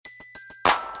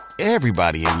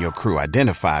Everybody in your crew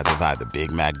identifies as either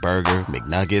Big Mac Burger,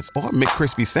 McNuggets, or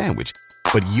McCrispy Sandwich.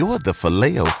 But you're the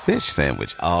Filet-O-Fish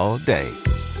Sandwich all day.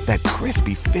 That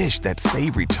crispy fish, that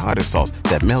savory tartar sauce,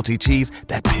 that melty cheese,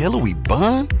 that pillowy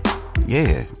bun.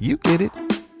 Yeah, you get it.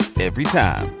 Every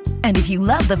time. And if you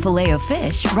love the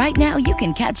Filet-O-Fish, right now you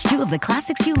can catch two of the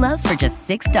classics you love for just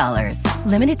 $6.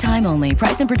 Limited time only.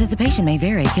 Price and participation may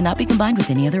vary. Cannot be combined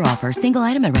with any other offer. Single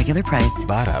item at regular price.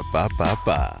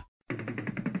 Ba-da-ba-ba-ba.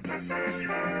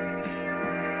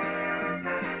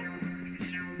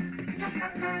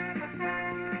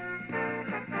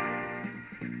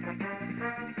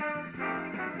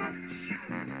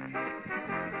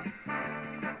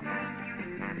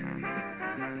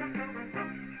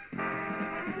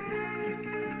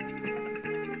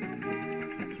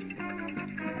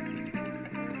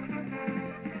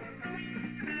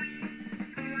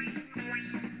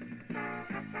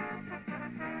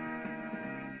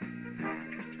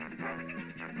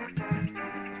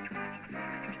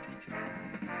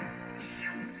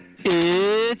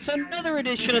 It's another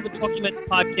edition of the Talking Mets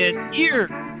podcast here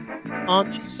on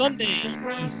this Sunday,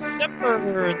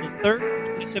 December the 3rd,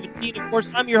 2017. Of course,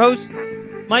 I'm your host,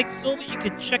 Mike Silva. You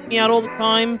can check me out all the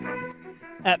time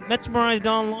at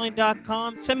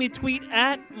MetsMemorizedOnline.com. Send me a tweet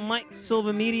at Mike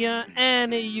Silva Media,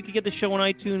 and you can get the show on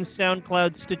iTunes,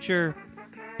 SoundCloud, Stitcher,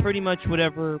 pretty much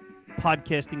whatever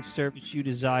podcasting service you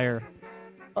desire.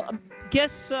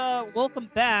 Welcome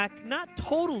back. Not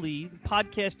totally. The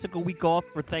podcast took a week off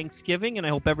for Thanksgiving, and I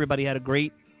hope everybody had a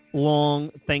great,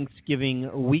 long Thanksgiving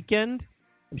weekend.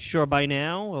 I'm sure by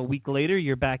now, a week later,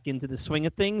 you're back into the swing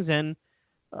of things, and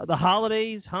the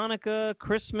holidays, Hanukkah,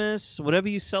 Christmas, whatever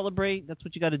you celebrate, that's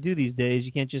what you got to do these days.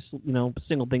 You can't just,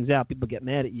 single things out. People get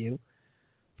mad at you,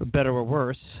 for better or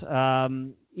worse.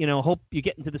 Hope you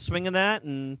get into the swing of that,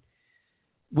 and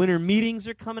winter meetings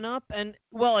are coming up, and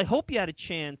I hope you had a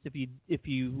chance if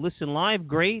you listen live.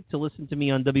 Great to listen to me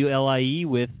on WLIE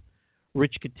with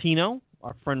Rich Catino,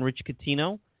 our friend Rich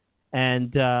Catino,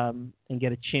 and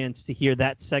get a chance to hear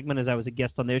that segment as I was a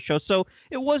guest on their show. So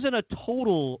it wasn't a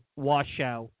total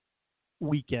washout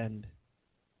weekend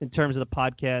in terms of the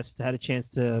podcast. I had a chance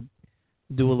to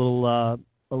do a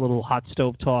little hot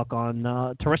stove talk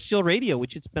on terrestrial radio,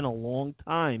 which it's been a long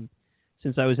time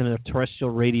since I was in a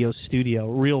terrestrial radio studio,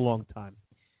 a real long time.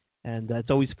 And it's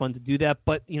always fun to do that.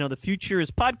 But, the future is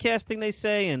podcasting, they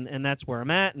say, and that's where I'm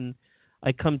at. And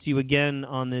I come to you again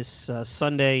on this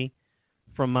Sunday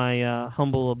from my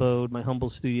humble abode, my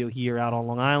humble studio here out on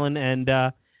Long Island. And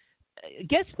I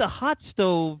guess the hot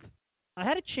stove, I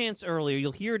had a chance earlier.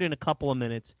 You'll hear it in a couple of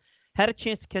minutes. Had a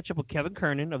chance to catch up with Kevin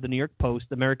Kernan of the New York Post,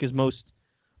 America's most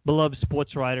beloved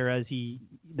sports writer, as the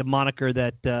moniker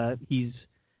that he's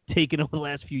taken over the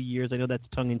last few years. I know that's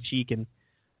tongue-in-cheek, and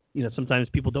sometimes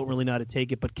people don't really know how to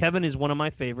take it, but Kevin is one of my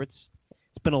favorites.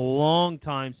 It's been a long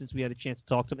time since we had a chance to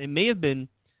talk to him. It may have been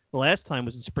the last time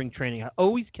was in spring training. I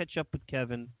always catch up with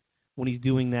Kevin when he's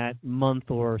doing that month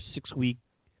or 6-week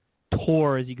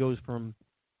tour as he goes from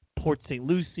Port St.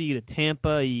 Lucie to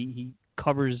Tampa. He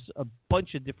covers a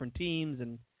bunch of different teams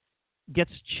and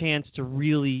gets a chance to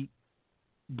really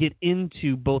get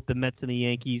into both the Mets and the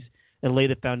Yankees and lay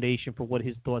the foundation for what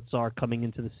his thoughts are coming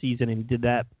into the season. And he did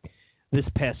that this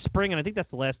past spring, and I think that's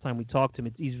the last time we talked to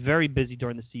him. He's very busy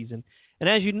during the season. And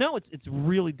as you know, it's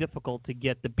really difficult to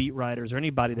get the beat writers or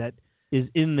anybody that is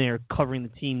in there covering the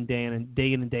team day in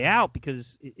and day out, because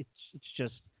it's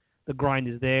just the grind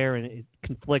is there and it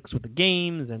conflicts with the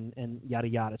games and yada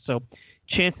yada. So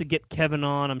chance to get Kevin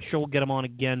on. I'm sure we'll get him on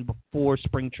again before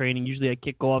spring training. Usually I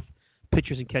kick off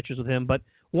pitchers and catchers with him, but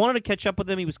wanted to catch up with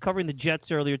him. He was covering the Jets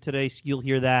earlier today, so you'll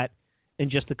hear that in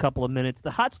just a couple of minutes.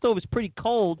 The hot stove is pretty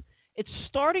cold. It's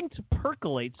starting to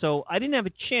percolate, so I didn't have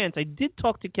a chance. I did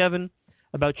talk to Kevin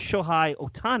about Shohei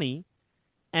Ohtani,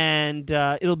 and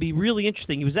it'll be really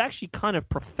interesting. He was actually kind of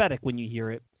prophetic when you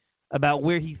hear it about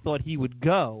where he thought he would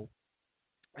go.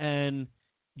 And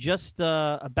just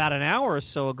about an hour or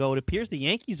so ago, it appears the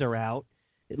Yankees are out.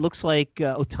 It looks like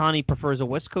Ohtani prefers a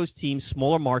West Coast team,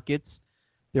 smaller markets.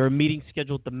 There are meetings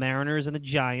scheduled with the Mariners and the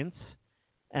Giants.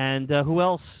 And who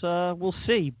else? We'll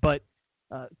see. But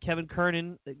Kevin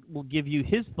Kernan will give you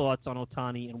his thoughts on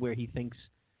Ohtani and where he thinks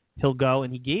he'll go.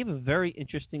 And he gave a very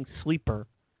interesting sleeper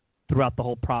throughout the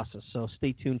whole process. So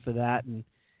stay tuned for that. And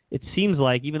it seems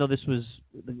like, even though this was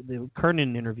the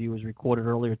Kernan interview was recorded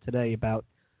earlier today, about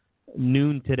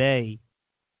noon today,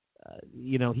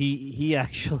 he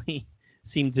actually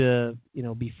seemed to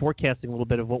be forecasting a little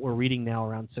bit of what we're reading now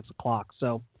around 6 o'clock.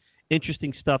 So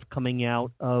interesting stuff coming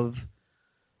out of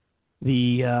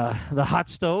the hot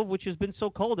stove, which has been so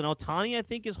cold. And Ohtani, I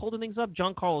think, is holding things up.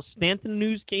 Giancarlo Stanton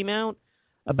news came out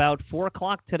about 4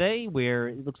 o'clock today, where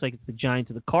it looks like it's the Giants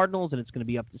and the Cardinals, and it's going to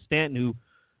be up to Stanton, who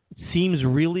seems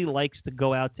really likes to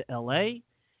go out to L.A.,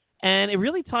 and it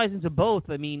really ties into both.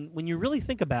 I mean, when you really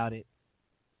think about it,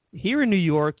 here in New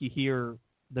York, you hear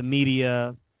the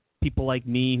media, people like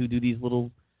me who do these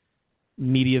little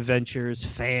media ventures,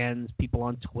 fans, people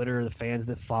on Twitter, the fans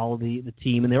that follow the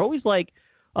team, and they're always like,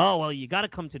 oh, well, you got to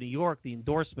come to New York, the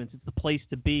endorsements, it's the place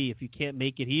to be. If you can't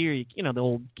make it here, the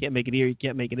old can't make it here, you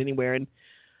can't make it anywhere. And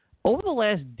over the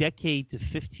last decade to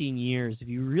 15 years, if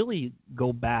you really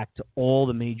go back to all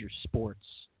the major sports,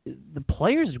 the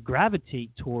players gravitate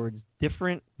towards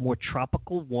different, more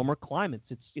tropical, warmer climates.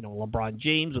 It's, LeBron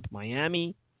James with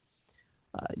Miami,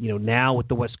 now with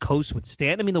the West Coast with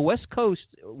Stanton. I mean, the West Coast,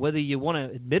 whether you want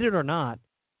to admit it or not,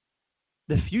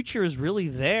 the future is really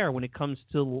there when it comes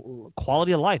to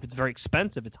quality of life. It's very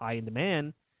expensive. It's high in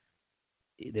demand.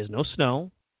 There's no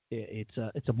snow.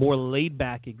 It's a more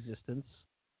laid-back existence.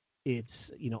 It's,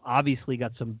 obviously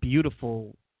got some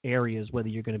beautiful areas, whether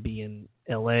you're going to be in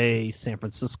L.A., San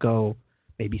Francisco,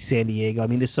 maybe San Diego. I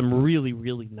mean, there's some really,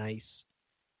 really nice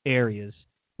areas.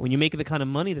 When you're making the kind of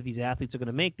money that these athletes are going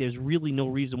to make, there's really no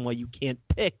reason why you can't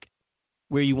pick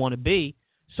where you want to be.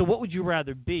 So what would you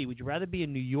rather be? Would you rather be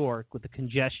in New York with the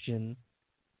congestion,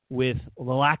 with the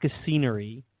lack of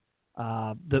scenery,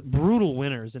 the brutal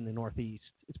winters in the Northeast?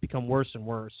 It's become worse and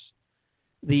worse.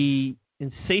 The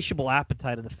insatiable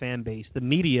appetite of the fan base, the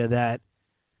media that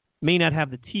may not have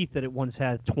the teeth that it once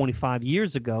had 25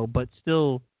 years ago, but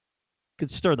still could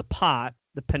stir the pot,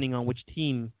 depending on which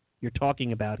team you're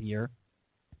talking about here.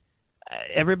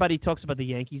 Everybody talks about the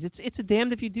Yankees. It's a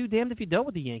damned if you do, damned if you don't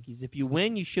with the Yankees. If you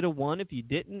win, you should have won. If you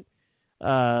didn't,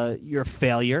 you're a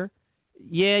failure.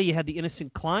 Yeah, you had the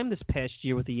innocent climb this past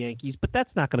year with the Yankees, but that's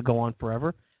not going to go on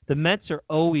forever. The Mets are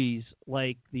always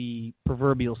like the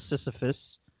proverbial Sisyphus.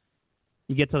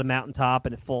 You get to the mountaintop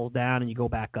and it falls down and you go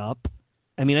back up.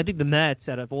 I mean, I think the Mets,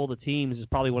 out of all the teams, is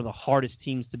probably one of the hardest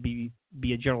teams to be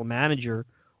a general manager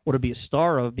or to be a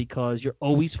star of, because you're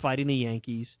always fighting the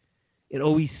Yankees. It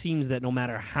always seems that no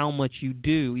matter how much you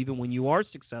do, even when you are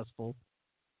successful,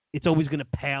 it's always going to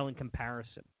pale in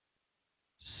comparison.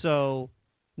 So,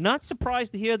 not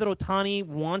surprised to hear that Ohtani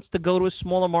wants to go to a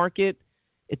smaller market.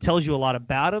 It tells you a lot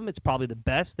about him. It's probably the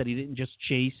best that he didn't just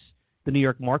chase the New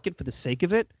York market for the sake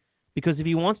of it. Because if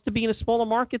he wants to be in a smaller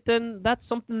market, then that's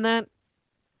something that,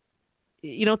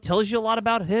 tells you a lot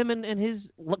about him and his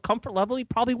comfort level. He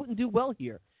probably wouldn't do well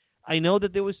here. I know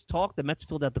that there was talk, the Mets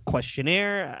filled out the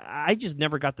questionnaire. I just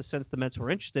never got the sense the Mets were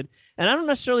interested. And I don't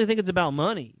necessarily think it's about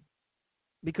money,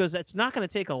 because it's not going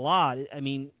to take a lot. I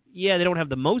mean, yeah, they don't have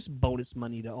the most bonus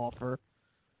money to offer,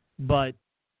 but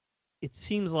it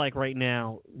seems like right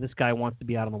now this guy wants to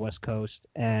be out on the West Coast.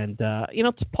 And,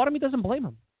 part of me doesn't blame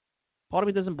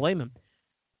him.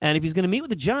 And if he's going to meet with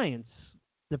the Giants,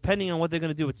 depending on what they're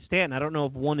going to do with Stanton, I don't know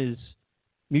if one is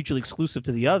mutually exclusive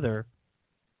to the other.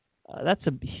 That's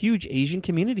a huge Asian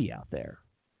community out there.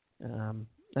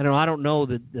 I don't know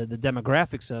the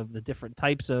demographics of the different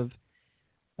types of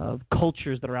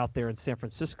cultures that are out there in San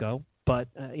Francisco, but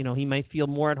he might feel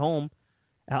more at home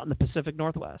out in the Pacific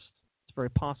Northwest. It's very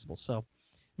possible. So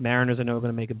Mariners, I know, are going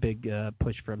to make a big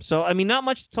push for him. So, I mean, not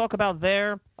much to talk about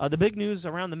there. The big news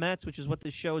around the Mets, which is what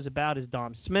this show is about, is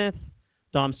Dom Smith.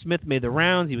 Dom Smith made the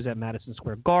rounds. He was at Madison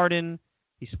Square Garden.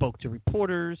 He spoke to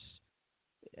reporters.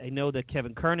 I know that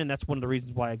Kevin Kernan, that's one of the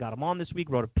reasons why I got him on this week,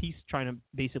 wrote a piece trying to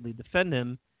basically defend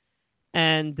him.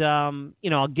 And,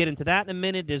 I'll get into that in a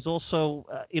minute. There's also,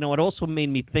 it also made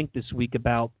me think this week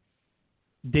about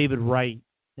David Wright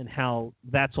and how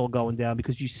that's all going down,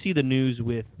 because you see the news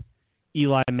with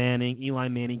Eli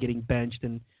Manning getting benched,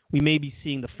 and we may be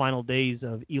seeing the final days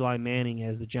of Eli Manning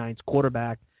as the Giants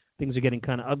quarterback. Things are getting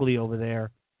kind of ugly over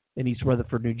there in East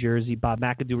Rutherford, New Jersey. Bob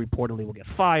McAdoo reportedly will get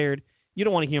fired. You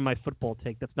don't want to hear my football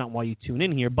take. That's not why you tune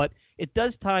in here. But it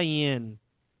does tie in.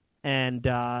 And,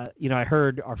 I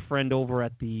heard our friend over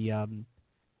at the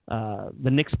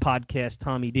Knicks podcast,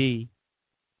 Tommy D,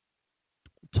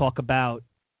 talk about,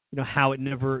 how it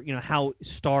never, how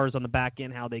stars on the back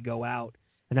end, how they go out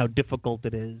and how difficult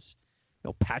it is.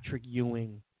 Patrick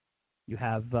Ewing. You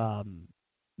have,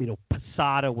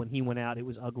 Posada, when he went out, it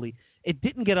was ugly. It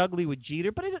didn't get ugly with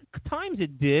Jeter, but at times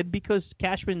it did, because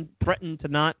Cashman threatened to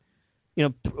not,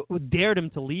 dared him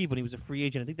to leave when he was a free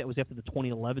agent. I think that was after the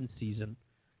 2011 season.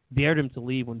 Dared him to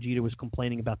leave when Jeter was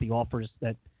complaining about the offers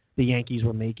that the Yankees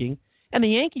were making. And the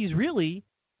Yankees really,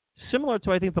 similar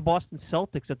to, I think, the Boston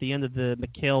Celtics at the end of the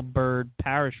McHale, Bird,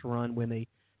 Parrish run, when they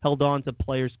held on to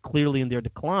players clearly in their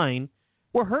decline,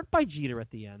 were hurt by Jeter at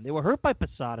the end. They were hurt by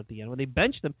Posada at the end. When they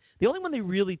benched them, the only one they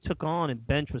really took on and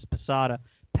benched was Posada.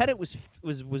 Pettit was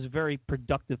a very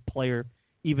productive player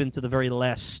even to the very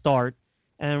last start,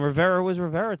 and Rivera was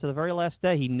Rivera to the very last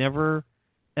day. He never,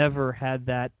 ever had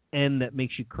that end that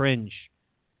makes you cringe.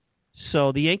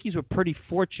 So the Yankees were pretty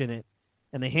fortunate,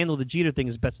 and they handled the Jeter thing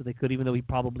as best as they could, even though he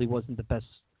probably wasn't the best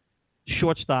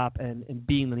shortstop, and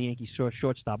being the Yankees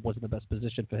shortstop wasn't the best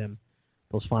position for him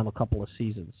those final couple of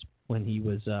seasons when he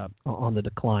was on the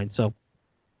decline. So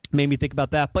made me think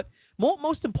about that. But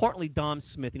most importantly, Dom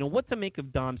Smith. What to make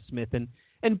of Dom Smith.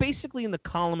 And basically in the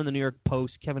column in the New York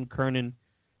Post, Kevin Kernan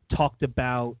talked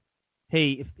about,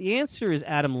 hey, if the answer is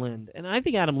Adam Lind, and I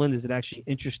think Adam Lind is an actually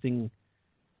interesting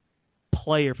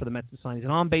player for the Mets to sign. He's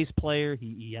an on-base player.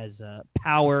 He has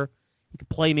power. He could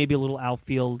play maybe a little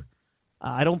outfield.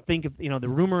 I don't think the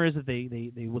rumor is that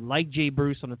they would like Jay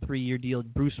Bruce on a 3-year deal.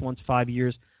 Bruce wants 5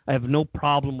 years. I have no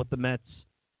problem with the Mets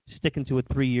sticking to a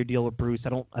 3-year deal with Bruce. I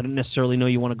don't necessarily know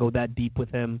you want to go that deep with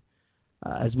him.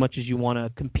 As much as you want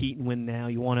to compete and win now,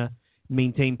 you want to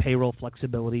maintain payroll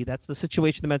flexibility. That's the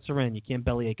situation the Mets are in. You can't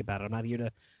bellyache about it. I'm not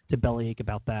here to bellyache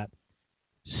about that.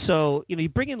 So, you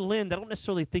bring in Lind. I don't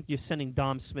necessarily think you're sending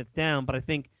Dom Smith down, but I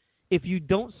think if you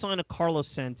don't sign a Carlos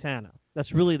Santana,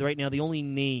 that's really right now the only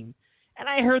name. And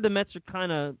I heard the Mets are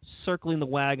kind of circling the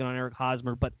wagon on Eric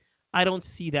Hosmer, but I don't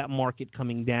see that market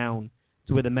coming down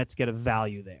to where the Mets get a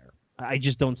value there. I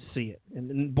just don't see it.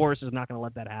 And Boris is not going to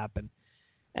let that happen.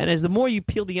 And as the more you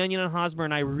peel the onion on Hosmer,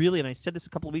 and I said this a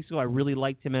couple of weeks ago, I really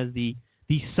liked him as the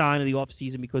sign of the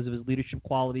offseason because of his leadership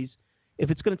qualities. If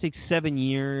it's going to take 7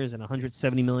 years and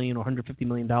 $170 million or $150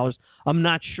 million, I'm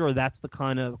not sure that's the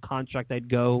kind of contract I'd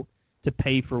go to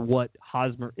pay for what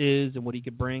Hosmer is and what he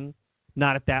could bring.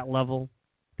 Not at that level.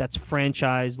 That's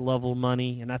franchise-level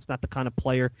money, and that's not the kind of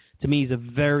player. To me, he's a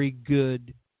very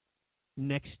good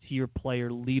next-tier player,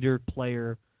 leader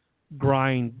player,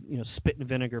 grind, spit and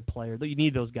vinegar player. You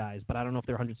need those guys, but I don't know if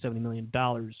they're $170 million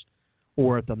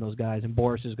worth on those guys, and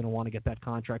Boris is going to want to get that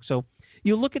contract. So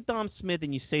you look at Dom Smith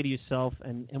and you say to yourself,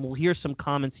 and we'll hear some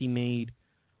comments he made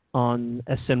on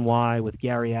SNY with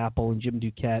Gary Apple and Jim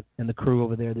Duquette and the crew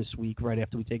over there this week right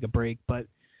after we take a break. But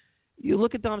you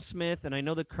look at Dom Smith, and I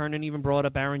know that Kernan even brought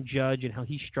up Aaron Judge and how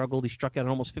he struggled. He struck out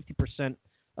almost 50%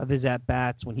 of his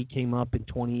at-bats when he came up in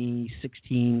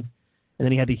 2016, and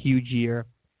then he had a huge year.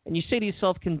 And you say to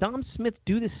yourself, can Dom Smith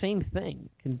do the same thing?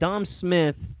 Can Dom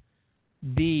Smith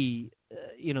be,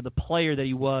 the player that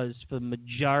he was for the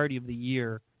majority of the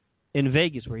year in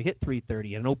Vegas, where he hit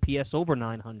 .330 and an OPS over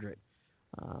 900?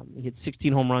 He hit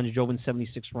 16 home runs, drove in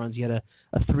 76 runs. He had a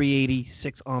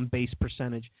 .386 on-base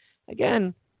percentage.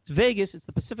 Again, it's Vegas. It's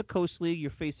the Pacific Coast League.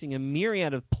 You're facing a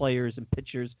myriad of players and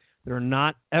pitchers that are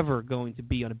not ever going to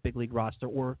be on a big league roster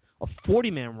or a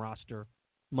 40-man roster,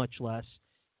 much less.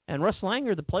 And Russ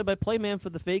Langer, the play-by-play man for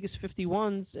the Vegas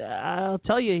 51s, I'll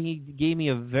tell you, he gave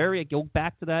me I go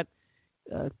back to that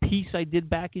piece I did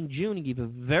back in June. He gave a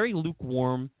very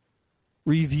lukewarm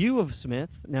review of Smith.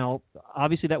 Now,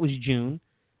 obviously that was June.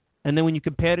 And then when you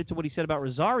compared it to what he said about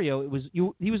Rosario,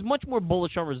 he was much more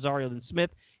bullish on Rosario than Smith.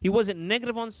 He wasn't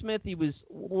negative on Smith. He was,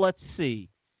 let's see.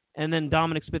 And then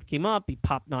Dominic Smith came up. He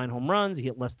popped 9 home runs. He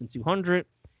hit less than 200.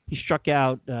 He struck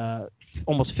out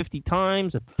almost 50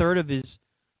 times,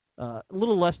 a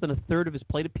little less than a third of his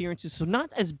plate appearances. So not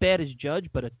as bad as Judge,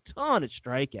 but a ton of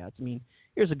strikeouts. I mean,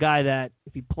 here's a guy that,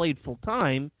 if he played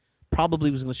full-time, probably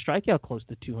was going to strike out close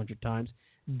to 200 times.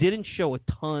 Didn't show a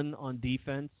ton on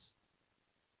defense.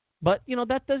 But,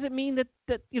 that doesn't mean that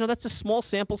that's a small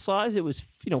sample size. It was,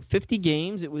 50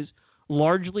 games. It was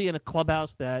largely in a clubhouse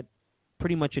that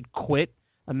pretty much had quit,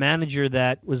 a manager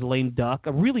that was lame duck,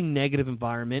 a really negative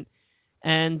environment.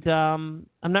 And I'm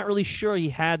not really sure he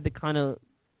had the kind of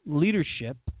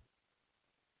leadership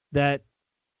that,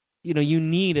 you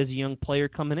need as a young player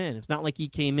coming in. It's not like he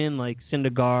came in like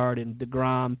Syndergaard and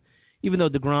DeGrom, even though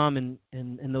DeGrom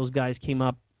and those guys came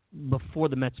up before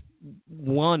the Mets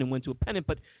won and went to a pennant.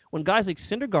 But when guys like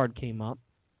Syndergaard came up,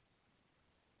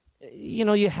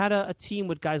 you had a team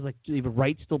with guys like David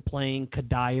Wright still playing,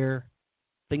 Kadire,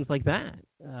 things like that.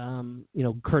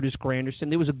 Curtis Granderson.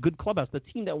 There was a good clubhouse. The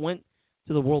team that went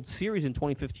to the World Series in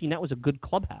 2015, that was a good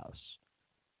clubhouse.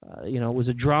 It was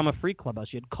a drama-free clubhouse.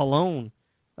 You had Colon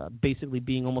basically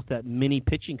being almost that mini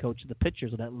pitching coach of the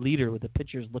pitchers, or that leader with the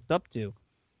pitchers looked up to.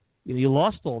 You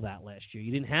lost all that last year.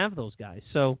 You didn't have those guys.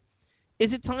 So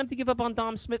is it time to give up on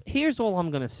Dom Smith? Here's all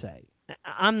I'm going to say.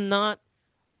 I'm not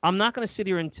going to sit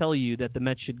here and tell you that the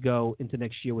Mets should go into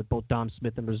next year with both Dom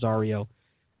Smith and Rosario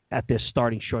at their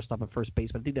starting shortstop and first base.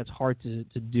 But I think that's hard to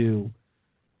do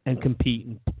and compete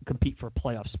for a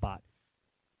playoff spot.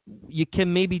 You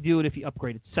can maybe do it if you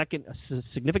upgrade it second, a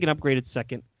significant upgrade at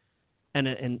second, and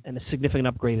a significant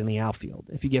upgrade in the outfield.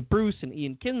 If you get Bruce and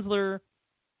Ian Kinsler,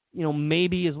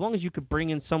 maybe as long as you could bring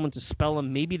in someone to spell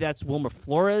him, maybe that's Wilmer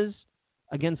Flores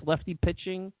against lefty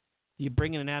pitching. You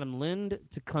bring in an Adam Lind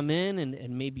to come in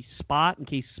and maybe spot in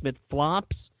case Smith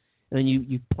flops, and then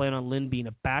you plan on Lind being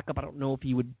a backup. I don't know if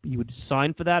you would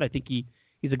sign for that. I think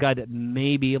he's a guy that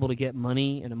may be able to get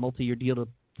money and a multi-year deal to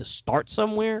start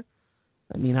somewhere.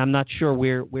 I mean, I'm not sure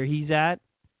where he's at,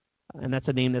 and that's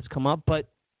a name that's come up. But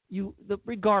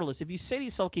regardless, if you say to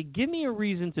yourself, okay, give me a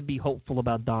reason to be hopeful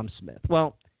about Dom Smith.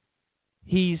 Well,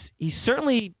 he's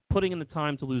certainly putting in the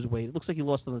time to lose weight. It looks like he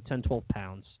lost another 10, 12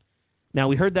 pounds. Now,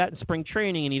 we heard that in spring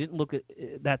training, and he didn't look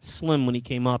that slim when he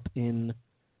came up in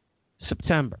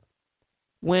September.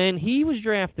 When he was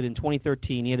drafted in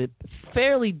 2013, he had a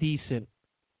fairly decent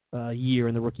year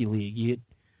in the rookie league. He hit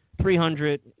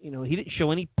 300. He didn't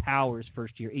show any power his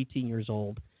first year, 18 years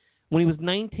old. When he was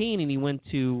 19 and he went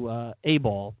to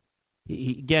A-ball,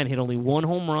 he again hit only one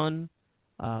home run.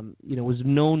 Was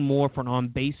known more for an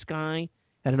on-base guy,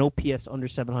 had an OPS under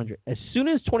 700. As soon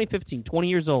as 2015, 20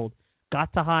 years old,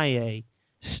 got to high A,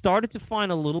 started to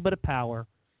find a little bit of power,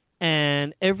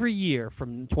 and every year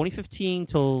from 2015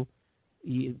 till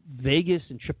Vegas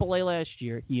and AAA last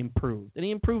year, he improved. And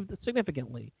he improved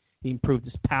significantly. He improved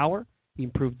his power. He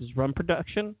improved his run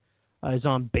production. His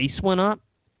on-base went up.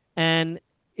 And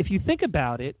if you think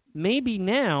about it, maybe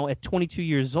now at 22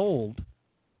 years old,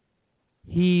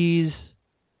 he's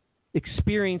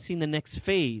experiencing the next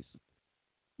phase.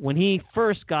 When he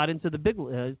first got into the big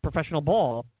professional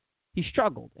ball, he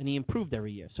struggled, and he improved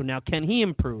every year. So now can he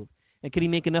improve? And can he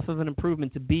make enough of an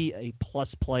improvement to be a plus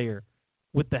player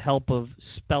with the help of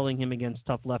spelling him against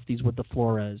tough lefties with the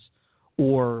Flores,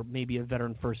 or maybe a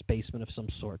veteran first baseman of some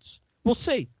sorts? We'll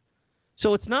see.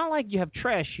 So it's not like you have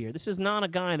trash here. This is not a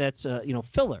guy that's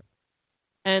filler.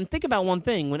 And think about one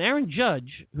thing. When Aaron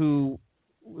Judge, who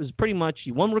was pretty much,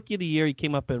 he won Rookie of the Year, he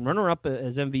came up and runner-up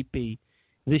as MVP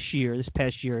this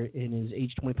past year in his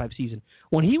age 25 season.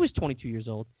 When he was 22 years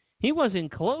old, he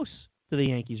wasn't close to the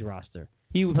Yankees roster.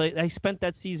 I spent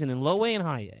that season in low A and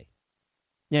high A.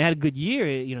 He had a good year,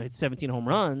 hit 17 home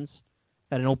runs,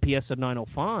 had an OPS of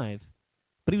 905,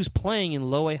 but he was playing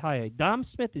in low A, high A. Dom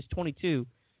Smith is 22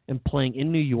 and playing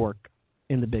in New York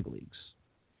in the big leagues.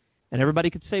 And everybody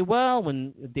could say, well,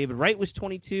 when David Wright was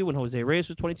 22, when Jose Reyes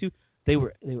was 22, they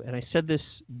were, and I said this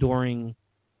during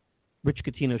Rich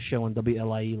Catino's show on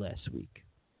WLIE last week.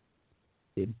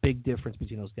 A big difference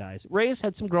between those guys. Reyes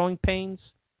had some growing pains,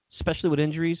 especially with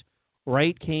injuries.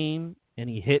 Wright came and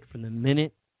he hit from the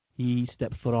minute he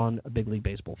stepped foot on a big league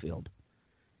baseball field.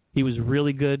 He was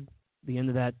really good at the end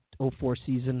of that 04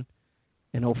 season.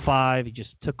 In 05, he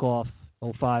just took off.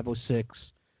 05, 06,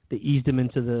 they eased him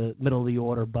into the middle of the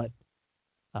order, but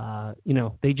he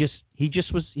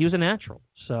was a natural.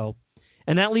 So,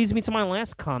 and that leads me to my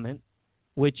last comment,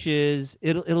 which is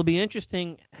it'll be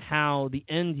interesting how the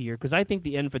end here, because I think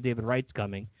the end for David Wright's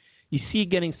coming. You see it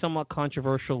getting somewhat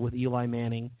controversial with Eli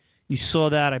Manning. You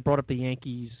saw that. I brought up the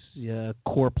Yankees'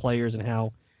 core players and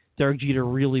how Derek Jeter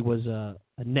really was a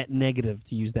net negative,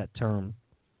 to use that term,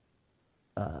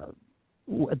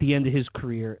 at the end of his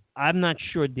career. I'm not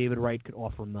sure David Wright could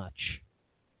offer much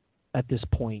at this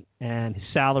point, and his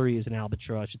salary is an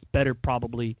albatross. It's better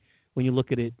probably when you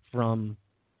look at it from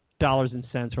dollars and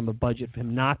cents from a budget for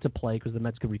him not to play, because the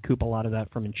Mets could recoup a lot of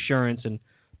that from insurance and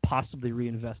possibly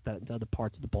reinvest that into other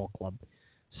parts of the ball club.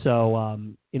 So,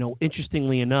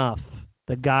 interestingly enough,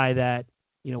 the guy that,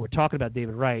 we're talking about,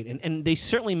 David Wright, and they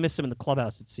certainly miss him in the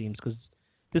clubhouse, it seems, because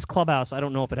this clubhouse, I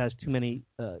don't know if it has too many,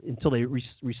 until they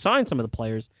re-sign some of the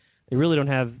players, they really don't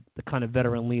have the kind of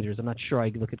veteran leaders. I'm not sure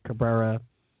I look at Cabrera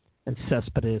and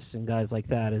Cespedes and guys like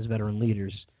that as veteran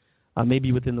leaders.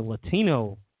 Maybe within the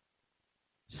Latino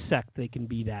sect they can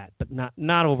be that, but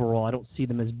not overall. I don't see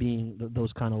them as being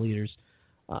those kind of leaders.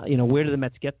 Where do the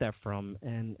Mets get that from?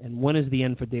 And when is the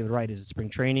end for David Wright? Is it spring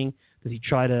training? Does he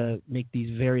try to make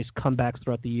these various comebacks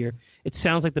throughout the year? It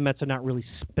sounds like the Mets are not really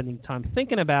spending time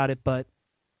thinking about it, but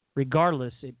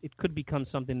regardless, it could become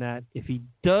something that if he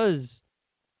does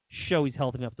show he's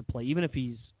healthy enough to play, even if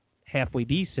he's halfway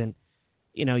decent,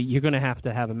 you're going to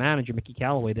have a manager, Mickey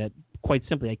Callaway, that quite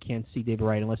simply I can't see David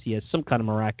Wright unless he has some kind of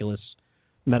miraculous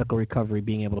medical recovery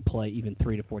being able to play even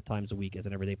 3 to 4 times a week as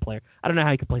an everyday player. I don't know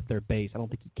how he can play third base. I don't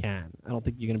think he can. I don't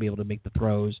think you're going to be able to make the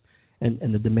throws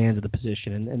and the demands of the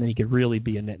position, and then he could really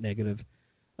be a net negative.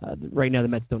 Right now, the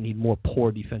Mets don't need more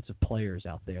poor defensive players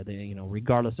out there. They,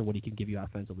 regardless of what he can give you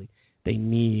offensively, they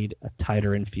need a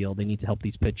tighter infield. They need to help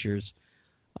these pitchers,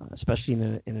 especially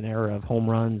in an era of home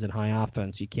runs and high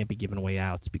offense. You can't be giving away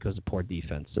outs because of poor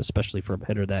defense, especially for a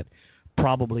hitter that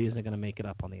probably isn't going to make it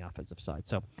up on the offensive side.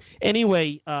 So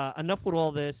anyway, enough with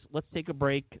all this. Let's take a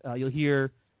break. You'll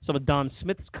hear some of Dom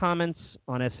Smith's comments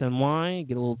on SNY,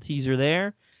 get a little teaser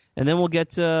there. And then we'll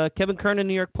get Kevin Kernan,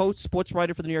 New York Post, sports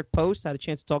writer for the New York Post. I had a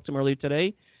chance to talk to him earlier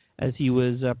today as he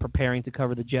was preparing to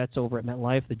cover the Jets over at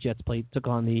MetLife. The Jets took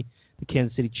on the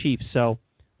Kansas City Chiefs. So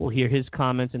we'll hear his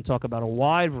comments and talk about a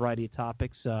wide variety of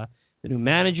topics. The new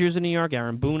managers in New York,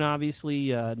 Aaron Boone, obviously,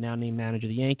 now named manager of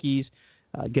the Yankees.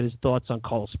 Get his thoughts on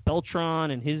Carlos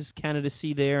Beltran and his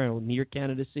candidacy there, and near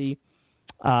candidacy.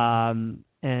 And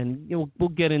we'll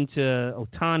get into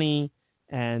Ohtani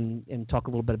and talk a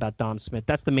little bit about Dom Smith.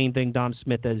 That's the main thing. Dom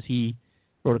Smith, as he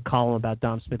wrote a column about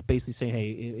Dom Smith, basically saying,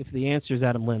 hey, if the answer is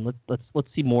Adam Lynn, let's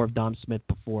see more of Dom Smith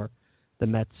before the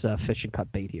Mets fish and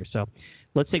cut bait here. So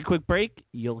let's take a quick break.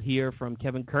 You'll hear from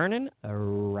Kevin Kernan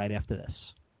right after this.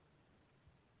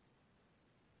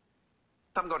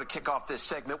 I'm going to kick off this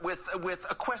segment with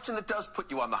a question that does put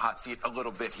you on the hot seat a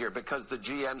little bit here, because the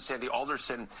GM, Sandy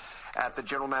Alderson, at the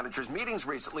general manager's meetings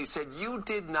recently said you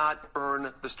did not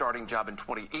earn the starting job in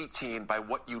 2018 by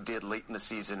what you did late in the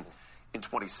season in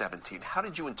 2017. How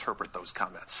did you interpret those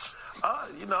comments?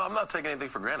 I'm not taking anything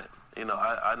for granted.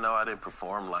 I know I didn't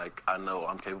perform like I know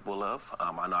I'm capable of.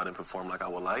 I know I didn't perform like I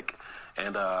would like.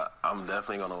 And I'm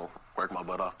definitely going to work my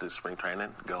butt off this spring training,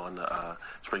 go into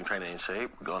spring training in shape,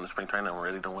 go into spring training, I'm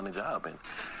ready to win the job.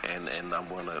 And I'm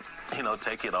going to,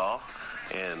 take it all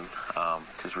and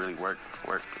just really work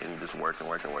and just work.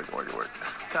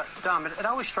 Dom, it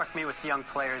always struck me with young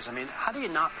players. I mean, how do you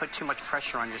not put too much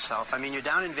pressure on yourself? I mean, you're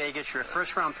down in Vegas, you're a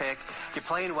first-round pick, you're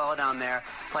playing well down there.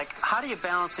 Like, how do you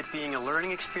balance it being a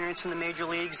learning experience in the major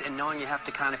leagues and knowing you have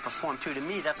to kind of perform, too? To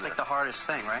me, that's like the hardest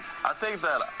thing, right? I think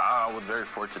that I was very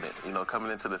fortunate,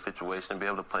 coming into the situation, be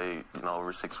able to play,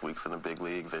 over 6 weeks in the big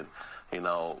leagues and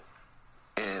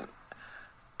and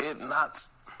it not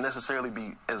necessarily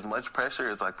be as much pressure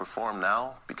as I perform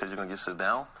now because you're going to get sit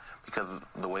down because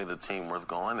of the way the team was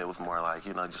going. It was more like,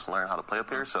 just learn how to play up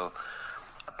here. So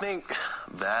I think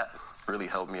that really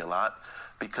helped me a lot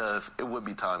because it would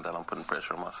be times that I'm putting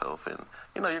pressure on myself and,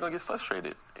 you're going to get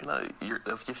frustrated.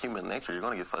 That's just human nature. You're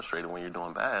going to get frustrated when you're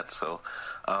doing bad. So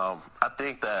I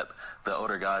think that the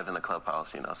older guys in the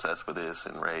clubhouse, Cespedes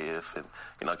and Reyes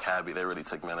and, Cabby, they really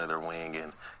took me under their wing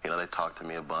and, they talked to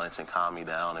me a bunch and calmed me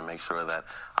down and make sure that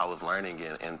I was learning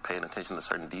and paying attention to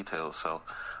certain details. So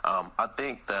I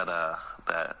think that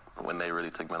that when they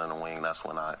really took me under the wing, that's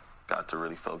when I got to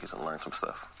really focus and learn some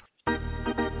stuff.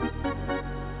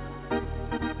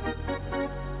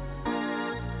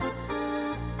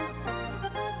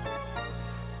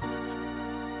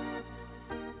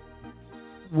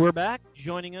 We're back.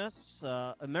 Joining us,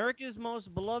 America's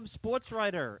most beloved sports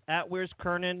writer at Where's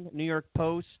Kernan, New York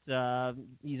Post.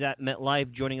 He's at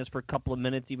MetLife, joining us for a couple of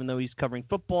minutes, even though he's covering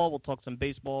football. We'll talk some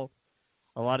baseball.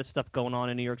 A lot of stuff going on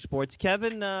in New York sports.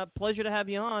 Kevin, pleasure to have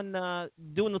you on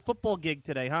doing the football gig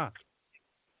today, huh?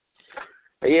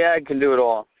 Yeah, I can do it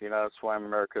all. That's why I'm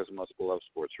America's most beloved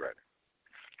sports writer.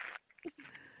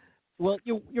 Well,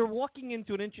 you're walking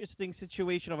into an interesting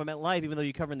situation over MetLife, even though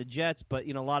you're covering the Jets, but,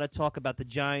 a lot of talk about the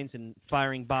Giants and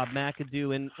firing Bob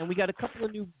McAdoo, and we got a couple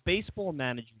of new baseball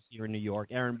managers here in New York.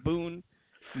 Aaron Boone,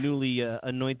 newly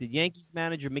anointed Yankees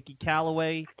manager, Mickey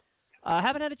Callaway. I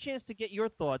haven't had a chance to get your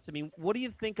thoughts. I mean, what do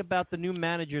you think about the new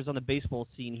managers on the baseball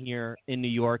scene here in New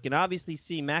York? And obviously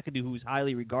seeing McAdoo, who's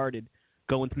highly regarded,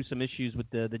 going through some issues with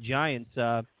the Giants.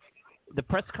 The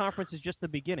press conference is just the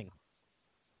beginning.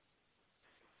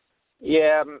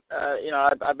 Yeah,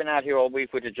 I've been out here all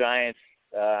week with the Giants,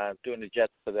 doing the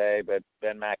Jets today, but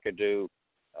Ben McAdoo,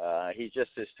 he's just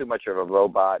is too much of a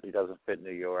robot. He doesn't fit New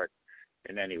York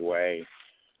in any way.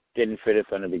 Didn't fit it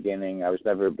from the beginning. I was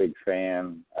never a big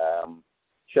fan.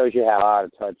 Shows you how out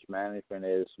of touch management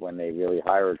is when they really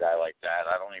hire a guy like that.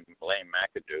 I don't even blame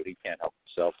McAdoo. He can't help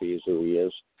himself. He is who he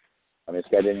is. I mean,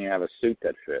 this guy didn't even have a suit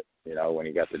that fit, when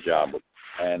he got the job.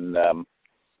 And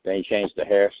then he changed the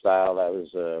hairstyle.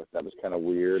 That was kind of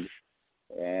weird.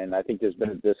 And I think there's been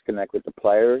a disconnect with the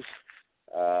players.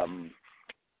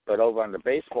 But over on the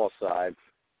baseball side,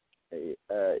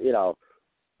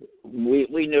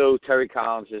 we knew Terry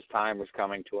Collins' time was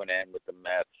coming to an end with the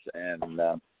Mets,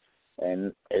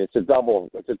 and it's a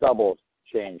double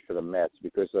change for the Mets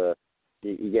because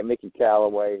you get Mickey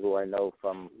Callaway, who I know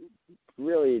from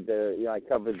really I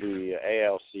covered the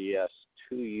ALCS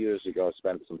 2 years ago,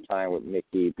 spent some time with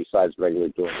Mickey besides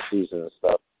regularly during the season and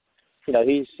stuff.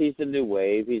 He's the new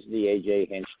wave. He's the A.J.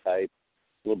 Hinch type,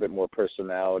 a little bit more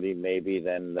personality maybe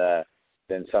than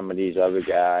some of these other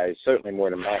guys, certainly more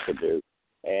than McAdoo.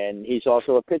 And he's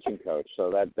also a pitching coach,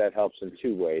 so that helps in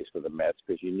two ways for the Mets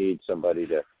because you need somebody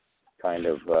to kind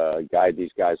of guide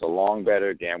these guys along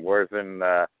better. Dan Worthing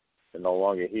is no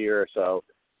longer here, so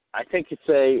I think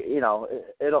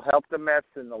it'll help the Mets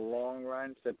in the long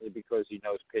run simply because he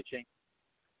knows pitching,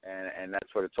 and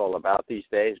that's what it's all about these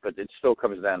days. But it still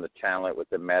comes down to talent with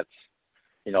the Mets.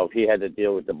 If he had to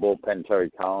deal with the bullpen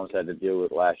Terry Collins had to deal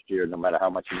with last year, no matter how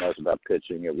much he knows about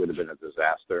pitching, it would have been a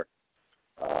disaster.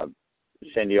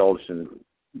 Sandy Alderson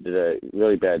did a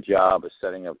really bad job of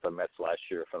setting up the Mets last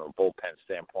year from a bullpen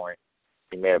standpoint.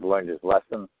 He may have learned his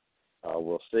lesson.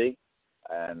 We'll see.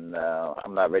 And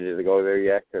I'm not ready to go there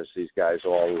yet because these guys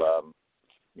all,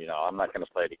 I'm not going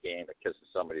to play the game that kisses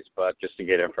somebody's butt just to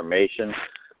get information.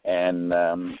 And,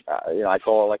 I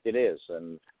call it like it is.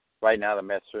 And right now the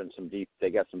Mets are they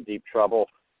got some deep trouble.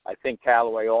 I think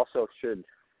Callaway also should,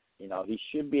 he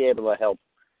should be able to help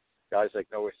guys like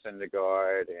Noah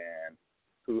Syndergaard and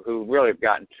who really have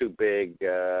gotten too big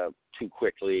too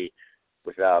quickly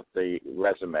without the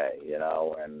resume,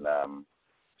 and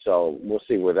so we'll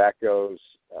see where that goes.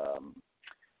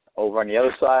 Over on the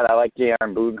other side, I like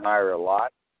Aaron Budenheimer a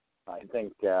lot. I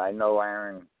think I know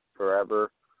Aaron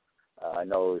forever. I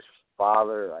know his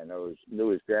father. Knew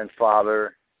his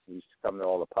grandfather. He used to come to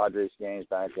all the Padres games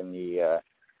back in the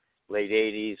late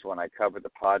 80s when I covered the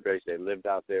Padres. They lived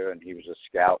out there, and he was a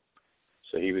scout.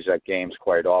 So he was at games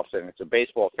quite often. It's a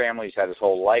baseball family. He's had his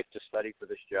whole life to study for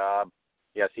this job.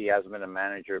 Yes, he hasn't been a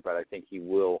manager, but I think he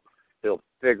will. He'll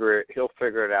figure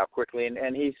it out quickly,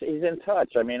 and he's in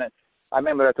touch. I mean, I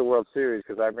remember at the World Series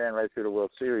because I ran right through the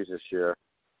World Series this year,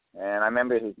 and I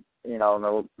remember in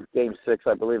the Game 6,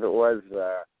 I believe it was.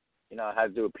 I had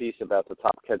to do a piece about the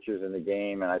top catchers in the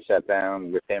game, and I sat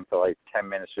down with him for like 10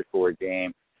 minutes before a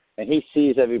game, and he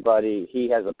sees everybody. He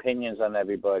has opinions on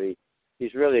everybody.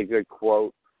 He's really a good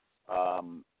quote.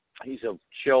 He's a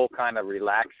chill, kind of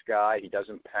relaxed guy. He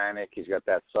doesn't panic. He's got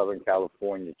that Southern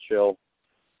California chill.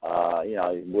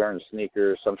 He's wearing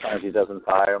sneakers. Sometimes he doesn't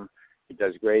tie them. He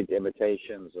does great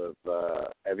imitations of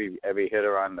every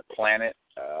hitter on the planet.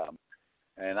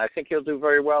 And I think he'll do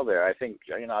very well there. I think,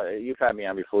 you've had me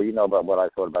on before. You know about what I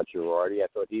thought about Girardi. I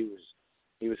thought he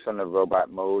was from the robot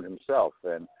mode himself.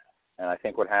 And I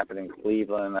think what happened in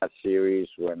Cleveland in that series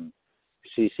when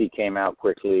CeCe came out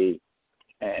quickly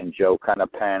and Joe kind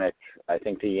of panicked, I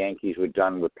think the Yankees were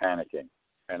done with panicking.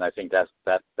 And I think that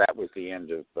was the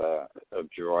end of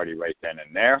Girardi right then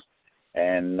and there.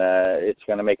 And it's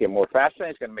going to make it more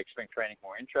fascinating. It's going to make spring training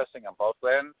more interesting on both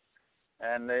ends.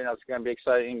 And, it's going to be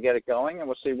exciting to get it going, and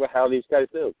we'll see how these guys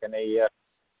do. Can they?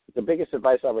 The biggest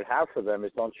advice I would have for them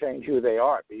is don't change who they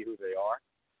are. Be who they are,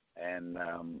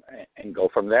 and go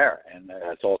from there. And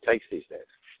that's all it takes these days.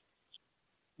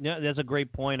 Yeah, that's a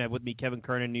great point. With me, Kevin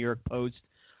Kernan, New York Post.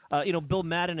 Bill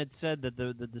Madden had said that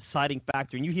the deciding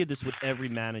factor, and you hear this with every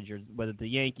manager, whether the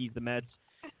Yankees, the Mets,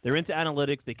 they're into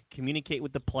analytics. They can communicate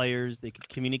with the players. They can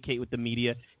communicate with the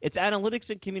media. It's analytics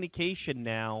and communication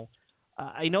now.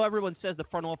 I know everyone says the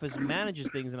front office manages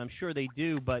things, and I'm sure they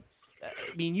do, but,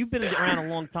 you've been around a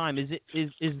long time. Is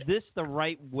this the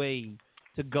right way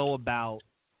to go about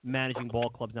managing ball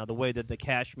clubs now, the way that the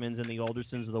Cashmans and the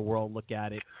Aldersons of the world look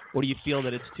at it? Or do you feel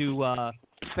that it's too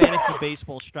fantasy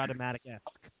baseball Stratomatic-esque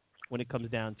when it comes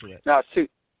down to it? No,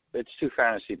 it's too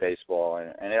fantasy baseball,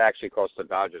 and it actually cost the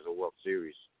Dodgers a World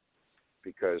Series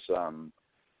because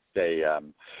they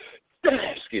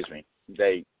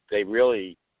they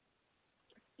really,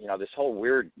 this whole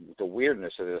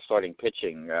weirdness of the starting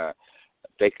pitching,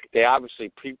 they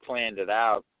obviously pre-planned it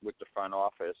out with the front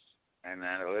office and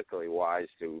analytically wise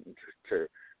to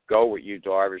go with Yu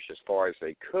Darvish as far as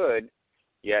they could,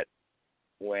 yet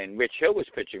when Rich Hill was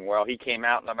pitching well, he came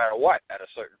out no matter what at a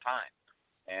certain time.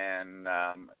 And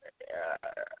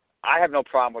I have no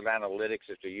problem with analytics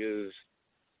if they're used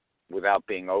without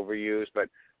being overused, but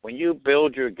when you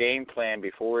build your game plan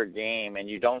before a game and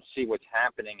you don't see what's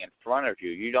happening in front of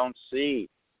you, you don't see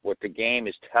what the game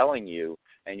is telling you,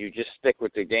 and you just stick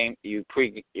with the game,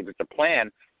 with the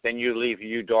plan, then you leave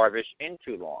Yu Darvish in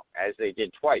too long, as they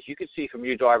did twice. You could see from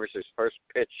Yu Darvish's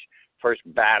first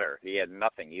batter, he had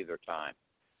nothing either time,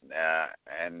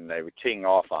 and they were teeing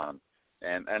off on him.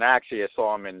 And actually, I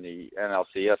saw him in the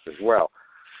NLCS as well.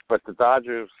 But the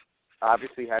Dodgers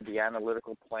obviously had the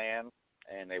analytical plan,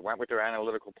 and they went with their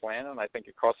analytical plan, and I think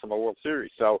it cost them a World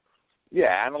Series. So,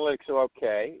 yeah, analytics are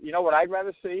okay. You know what I'd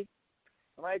rather see,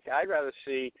 Mike? I'd rather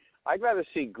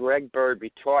see Greg Bird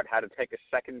be taught how to take a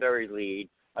secondary lead,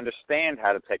 understand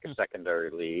how to take a secondary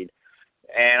lead,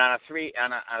 and on a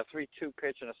 3-2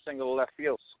 pitch in a single left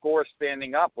field, score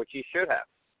standing up, which he should have.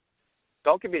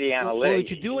 Don't give me the analytics. Well, what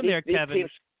you're doing there, Kevin,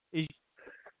 is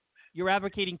you're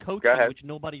advocating coaching, which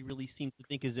nobody really seems to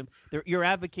think is – you're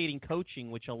advocating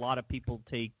coaching, which a lot of people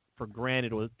take for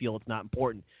granted or feel it's not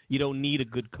important. You don't need a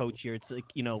good coach here. It's like,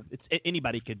 it's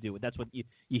anybody could do it. That's what you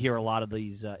hear a lot of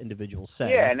these individuals say.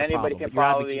 Yeah, that's and anybody can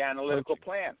follow the analytical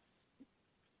plan.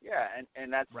 Yeah,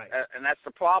 and that's right. And that's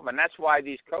the problem, and that's why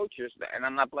these coaches. And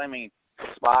I'm not blaming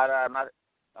Spada.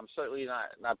 I'm certainly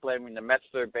not blaming the Mets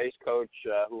third base coach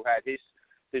who had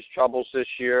his troubles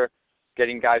this year,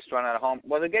 getting guys thrown out of home.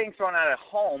 Well, they're getting thrown out of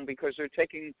home because they're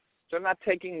not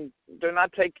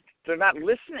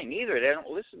listening either. They don't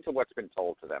listen to what's been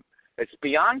told to them. It's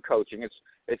beyond coaching.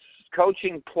 It's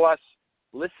coaching plus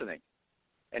listening,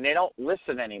 and they don't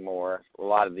listen anymore. A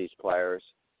lot of these players.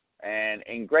 And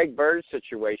in Greg Bird's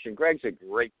situation, Greg's a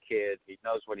great kid. He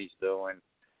knows what he's doing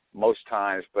most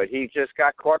times, but he just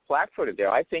got caught flat-footed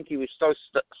there. I think he was so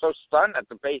stunned that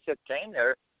the base hit came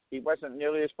there, he wasn't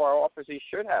nearly as far off as he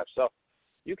should have. So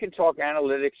you can talk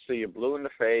analytics till you're blue in the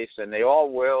face, and they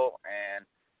all will. And,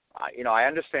 I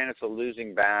understand it's a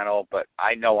losing battle, but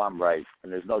I know I'm right,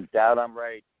 and there's no doubt I'm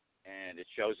right. And it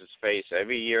shows its face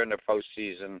every year in the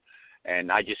postseason.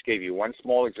 And I just gave you one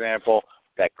small example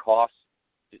that costs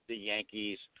the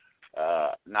Yankees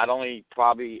not only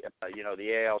probably,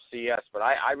 the ALCS, but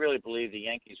I really believe the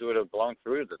Yankees would have blown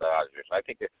through the Dodgers. I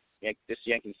think this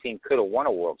Yankees team could have won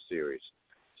a World Series.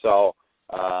 So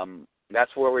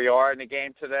that's where we are in the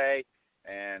game today,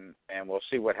 and we'll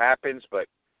see what happens. But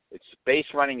it's base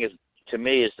running to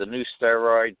me is the new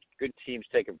steroid. Good teams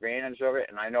take advantage of it,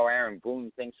 and I know Aaron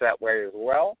Boone thinks that way as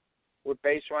well with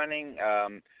base running.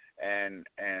 And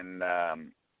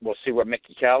we'll see what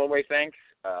Mickey Callaway thinks.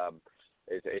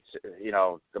 It's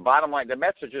the bottom line. The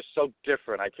Mets are just so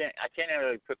different. I can't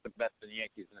really put the Mets and the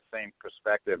Yankees in the same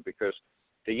perspective because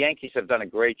the Yankees have done a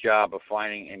great job of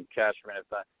finding, and Cashman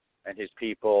and his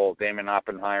people, Damon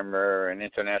Oppenheimer, and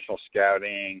international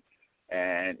scouting,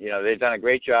 and they've done a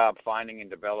great job finding and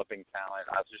developing talent.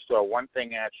 I'll just throw one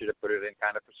thing at you to put it in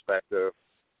kind of perspective.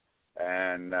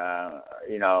 And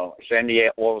Sandy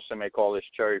Alderson may call this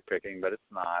cherry picking, but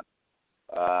it's not.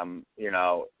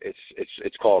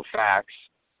 It's called facts.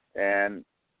 And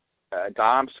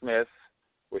Dom Smith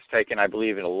was taken, I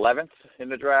believe, in 11th in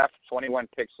the draft. 21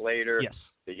 picks later, yes,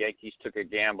 the Yankees took a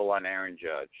gamble on Aaron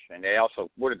Judge, and they also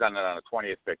would have done it on the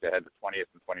 20th pick. They had the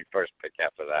 20th and 21st pick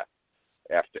after that,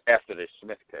 after the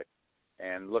Smith pick.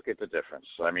 And look at the difference.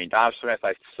 I mean, Dom Smith,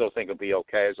 I still think will be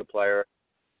okay as a player,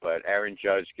 but Aaron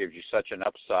Judge gives you such an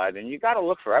upside, and you got to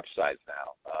look for upsides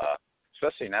now.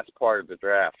 Especially, and that's part of the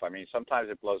draft. I mean, sometimes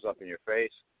it blows up in your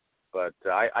face, but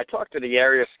I talked to the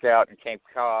area scout in Cape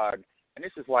Cod, and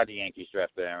this is why the Yankees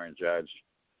drafted Aaron Judge,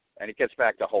 and it gets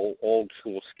back to whole old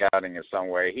school scouting in some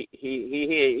way.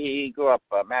 He grew up,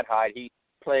 Matt Hyde. He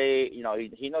played,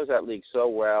 he knows that league so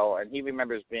well, and he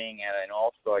remembers being at an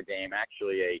All-Star game,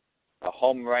 actually a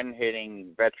home run hitting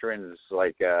veterans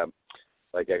like a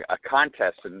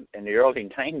contest in the early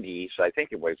 90s, I think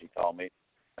it was. He told me.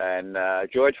 And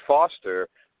George Foster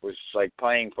was like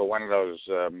playing for one of those,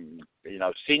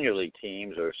 senior league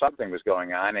teams or something was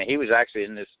going on, and he was actually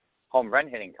in this home run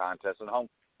hitting contest.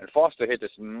 And Foster hit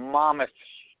this mammoth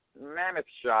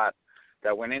shot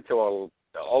that went into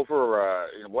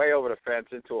way over the fence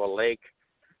into a lake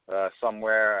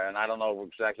somewhere, and I don't know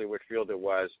exactly what field it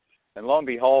was. And lo and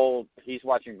behold, he's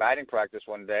watching batting practice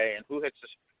one day, and who hits the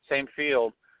same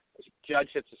field? Judge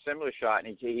hits a similar shot,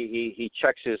 and he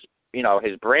checks his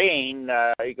brain.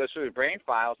 He goes through his brain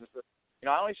files and says,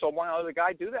 I only saw one other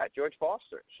guy do that, George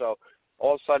Foster. So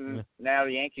all of a sudden, now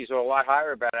the Yankees are a lot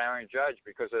higher about Aaron Judge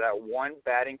because of that one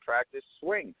batting practice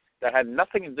swing that had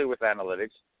nothing to do with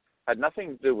analytics, had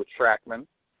nothing to do with TrackMan,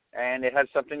 and it had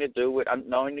something to do with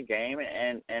knowing the game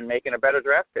and making a better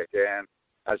draft pick. And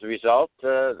as a result,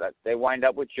 they wind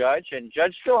up with Judge, and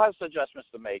Judge still has adjustments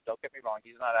to make. Don't get me wrong,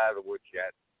 he's not out of the woods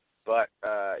yet. But,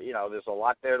 there's a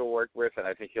lot there to work with, and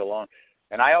I think he'll own.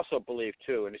 And I also believe,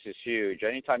 too, and this is huge,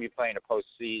 anytime you play in a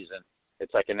postseason,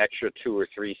 it's like an extra 2 or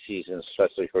 3 seasons,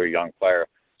 especially for a young player.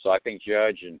 So I think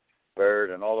Judge and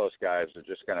Bird and all those guys are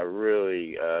just going to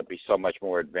really be so much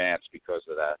more advanced because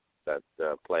of that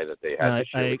play that they had this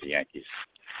year with the Yankees.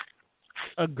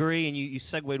 Agree, and you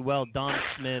segued well. Dom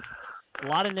Smith, a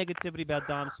lot of negativity about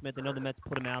Dom Smith. I know the Mets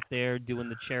put him out there doing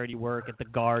the charity work at the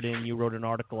Garden. You wrote an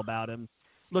article about him.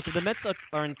 Look, if the Mets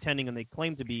are intending, and they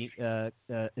claim to be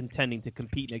intending to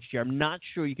compete next year, I'm not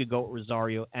sure you could go with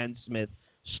Rosario and Smith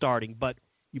starting. But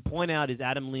you point out, is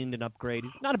Adam Lind an upgrade?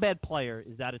 He's not a bad player.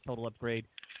 Is that a total upgrade?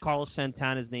 Carlos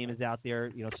Santana's name is out there.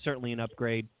 Certainly an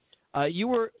upgrade. Not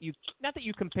that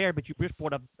you compared, but you just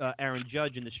brought up Aaron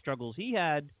Judge and the struggles he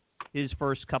had. His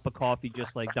first cup of coffee,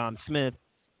 just like Dom Smith.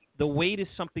 The weight is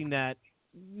something that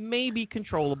may be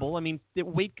controllable. I mean, the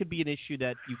weight could be an issue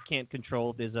that you can't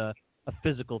control if there's a a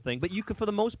physical thing. But you can, for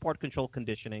the most part, control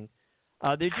conditioning.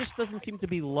 There just doesn't seem to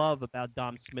be love about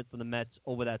Dom Smith and the Mets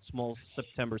over that small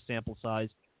September sample size.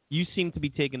 You seem to be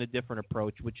taking a different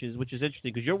approach, which is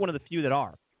interesting because you're one of the few that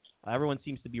are. Everyone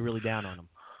seems to be really down on him.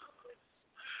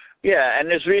 Yeah, and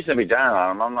there's reason to be down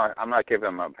on him. I'm not giving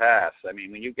him a pass. I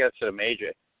mean, when you get to the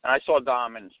major, and I saw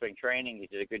Dom in spring training, he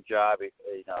did a good job.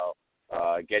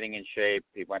 Getting in shape.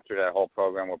 He went through that whole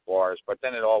program with bars, but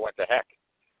then it all went to heck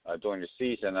during the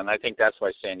season, and I think that's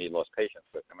why Sandy lost patience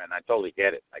with him. And I totally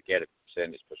get it. I get it from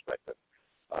Sandy's perspective.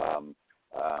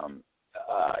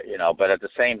 But at the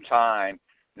same time,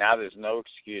 now there's no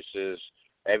excuses.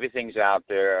 Everything's out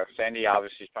there. Sandy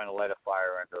obviously is trying to light a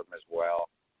fire under him as well.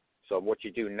 So what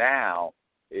you do now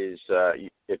is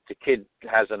if the kid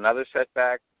has another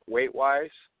setback weight-wise,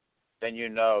 then you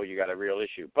know you got a real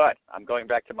issue. But I'm going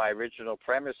back to my original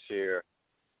premise here,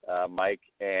 Mike,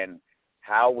 and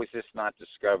how was this not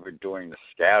discovered during the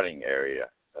scouting area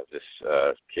of this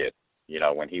kid,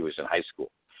 when he was in high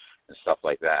school and stuff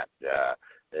like that?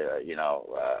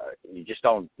 You just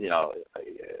don't,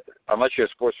 unless you're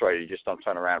a sports writer, you just don't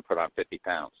turn around and put on 50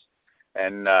 pounds.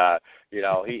 And,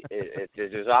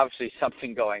 there's obviously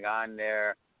something going on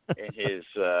there in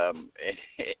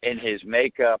his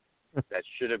makeup that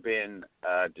should have been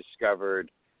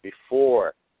discovered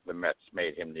before the Mets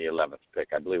made him the 11th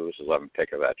pick. I believe it was the 11th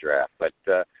pick of that draft. But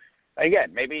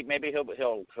again, maybe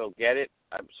he'll get it.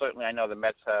 Certainly, I know the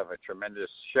Mets have a tremendous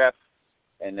chef,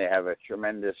 and they have a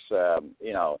tremendous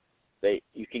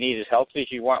you can eat as healthy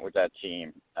as you want with that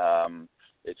team.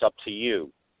 It's up to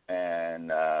you.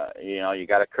 And, you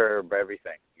got to curb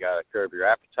everything. You got to curb your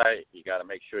appetite. You got to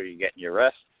make sure you're getting your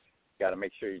rest. You got to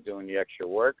make sure you're doing the extra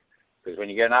work. Because when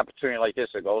you get an opportunity like this,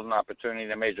 a golden opportunity in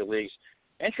the major leagues,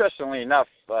 interestingly enough,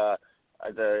 the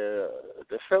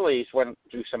Phillies went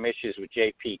through some issues with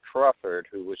J.P. Crawford,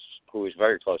 who was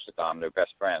very close to Dom. They're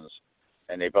best friends,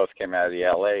 and they both came out of the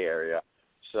L.A. area.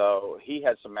 So he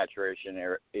had some maturation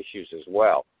issues as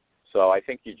well. So I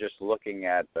think you're just looking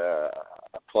at a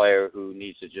player who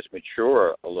needs to just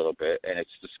mature a little bit, and it's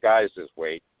disguised as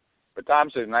weight. But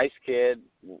Dom's a nice kid,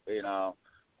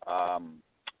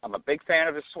 I'm a big fan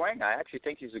of his swing. I actually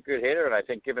think he's a good hitter, and I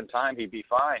think given time he'd be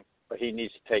fine. But he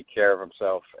needs to take care of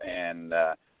himself, and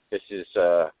this is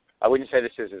I wouldn't say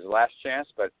this is his last chance,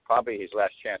 but probably his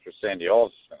last chance with Sandy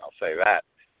Alderson, I'll say that.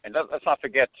 And let's not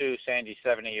forget, too, Sandy's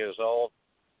 70 years old.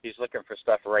 He's looking for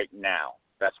stuff right now.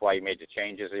 That's why he made the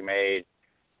changes he made.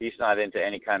 He's not into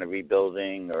any kind of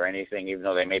rebuilding or anything, even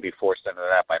though they may be forced into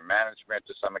that by management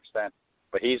to some extent.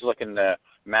 But he's looking to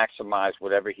maximize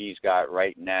whatever he's got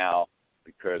right now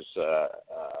because,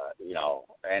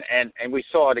 and we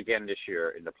saw it again this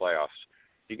year in the playoffs.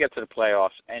 You get to the playoffs,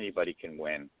 anybody can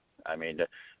win. I mean,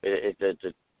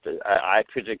 I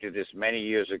predicted this many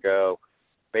years ago.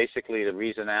 Basically, the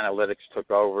reason analytics took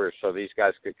over is so these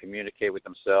guys could communicate with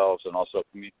themselves and also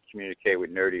communicate with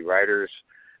nerdy writers.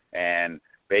 And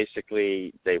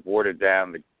basically, they've watered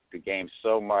down the game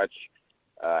so much.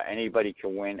 Anybody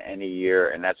can win any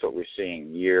year, and that's what we're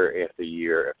seeing year after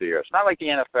year after year. It's not like the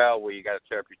NFL where you got to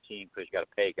tear up your team because you got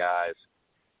to pay guys.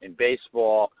 In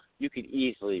baseball, you could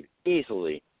easily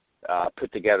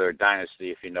put together a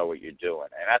dynasty if you know what you're doing,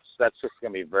 and that's just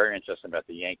going to be very interesting about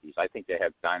the Yankees. I think they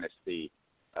have dynasty.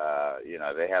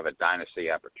 They have a dynasty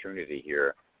opportunity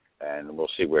here, and we'll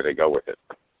see where they go with it.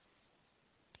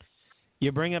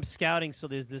 You bring up scouting, so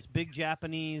there's this big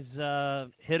Japanese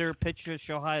hitter, pitcher,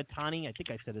 Shohei Ohtani. I think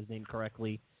I said his name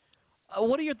correctly.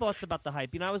 What are your thoughts about the hype?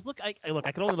 I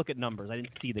can only look at numbers. I didn't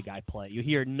see the guy play. You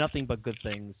hear nothing but good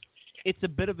things. It's a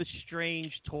bit of a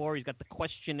strange tour. He's got the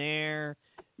questionnaire.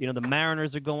 The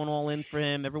Mariners are going all in for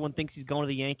him. Everyone thinks he's going to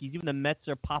the Yankees. Even the Mets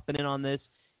are popping in on this.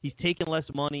 He's taking less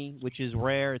money, which is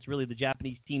rare. It's really the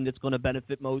Japanese team that's going to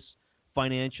benefit most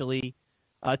financially.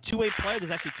 Two-way player.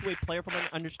 There's actually a two-way player from, I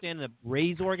understand, the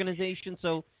Rays organization.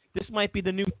 So this might be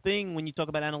the new thing when you talk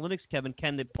about analytics, Kevin.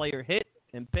 Can the player hit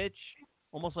and pitch?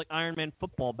 Almost like Iron Man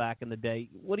football back in the day.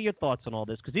 What are your thoughts on all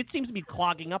this? Because it seems to be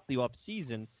clogging up the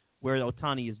off-season where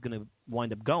Ohtani is going to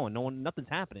wind up going. Nothing's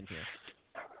happening here.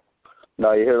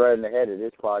 No, you hit it right in the head. It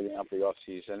is clogging up the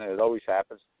off-season, and it always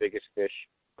happens. The biggest fish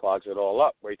clogs it all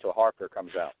up. Wait till Harper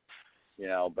comes out.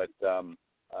 But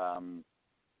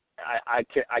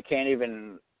I can't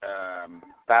even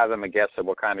fathom a guess at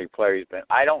what kind of player he's been.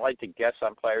 I don't like to guess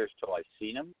on players till I've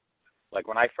seen them. Like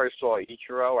when I first saw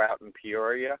Ichiro out in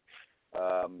Peoria,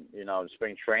 in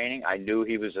spring training, I knew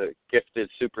he was a gifted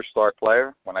superstar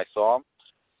player when I saw him.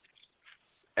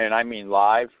 And I mean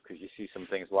live, because you see some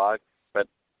things live. But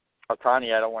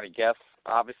Ohtani, I don't want to guess.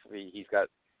 Obviously, he's got,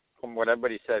 from what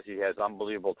everybody says, he has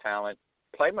unbelievable talent,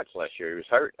 play much last year. He was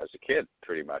hurt as a kid,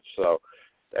 pretty much. So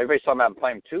everybody's talking about him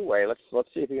playing two-way. Let's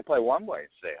see if he can play one-way and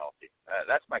stay healthy.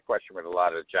 That's my question with a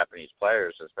lot of the Japanese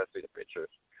players, especially the pitchers.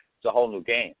 It's a whole new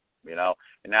game, you know.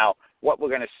 And now what we're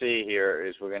going to see here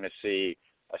is we're going to see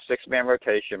a six-man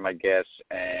rotation, my guess,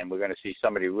 and we're going to see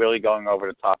somebody really going over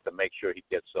the top to make sure he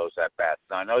gets those at-bats.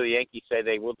 Now, I know the Yankees say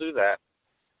they will do that,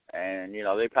 and, you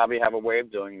know, they probably have a way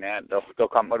of doing that. They'll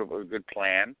come up with a good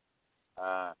plan.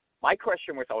 My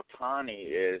question with Ohtani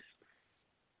is,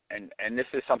 and this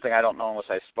is something I don't know unless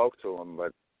I spoke to him,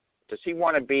 but does he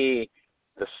want to be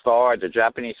the star, the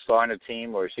Japanese star on the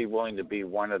team, or is he willing to be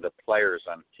one of the players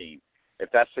on the team? If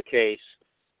that's the case,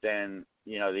 then,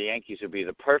 you know, the Yankees would be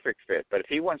the perfect fit. But if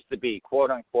he wants to be,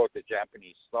 quote-unquote, the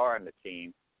Japanese star on the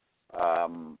team,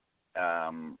 then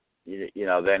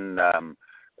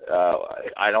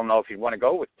I don't know if he'd want to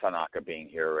go with Tanaka being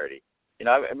here already. You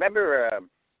know, I remember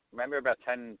about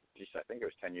 10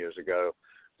 years ago,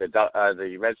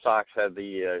 the Red Sox had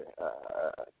the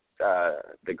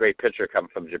great pitcher come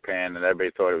from Japan, and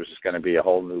everybody thought it was just going to be a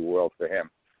whole new world for him.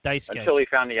 Daisuke. Until he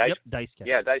found the ice. Yep, Daisuke.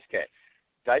 Yeah, Daisuke.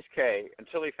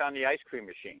 Until he found the ice cream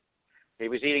machine. He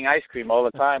was eating ice cream all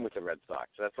the time with the Red Sox.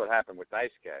 So that's what happened with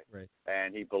Daisuke. Right.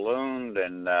 And he ballooned,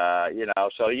 and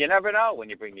so you never know when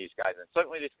you bring these guys in.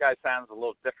 Certainly, this guy sounds a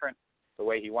little different the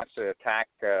way he wants to attack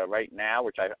right now,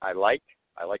 which I like.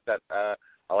 I like that.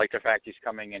 I like the fact he's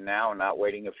coming in now and not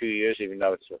waiting a few years, even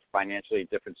though it's a financially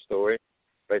different story.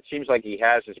 But it seems like he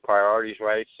has his priorities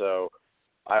right. So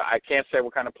I can't say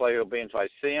what kind of player he'll be until I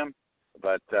see him.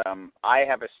 But I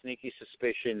have a sneaky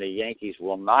suspicion the Yankees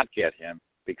will not get him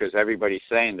because everybody's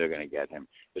saying they're going to get him.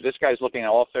 But this guy's looking at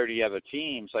all 30 other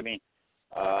teams. I mean,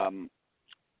 and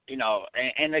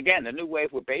again, the new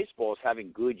wave with baseball is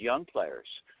having good young players.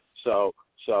 So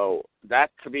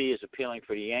that to me is appealing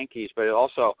for the Yankees. But it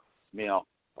also, you know,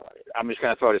 I'm just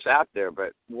going to throw this out there,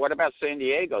 but what about San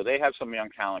Diego? They have some young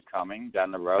talent coming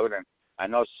down the road, and I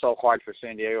know it's so hard for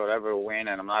San Diego to ever win,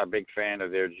 and I'm not a big fan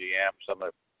of their GM, some of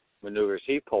the maneuvers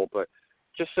he pulled, but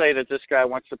just say that this guy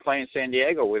wants to play in San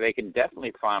Diego where they can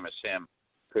definitely promise him,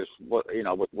 because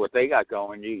with what they got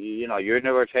going, you're in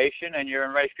the rotation and you're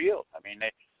in right field. I mean,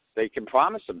 they can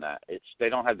promise him that. They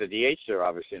don't have the DH there,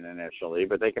 obviously, in the National League,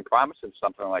 but they can promise him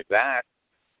something like that,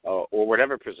 or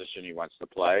whatever position he wants to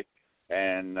play.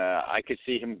 And I could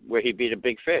see him where he'd be the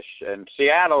big fish. And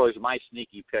Seattle is my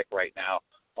sneaky pick right now,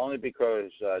 only because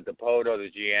DePoto, the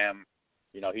GM,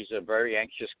 he's a very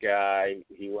anxious guy.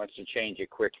 He wants to change it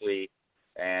quickly,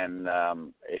 and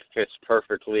it fits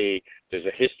perfectly. There's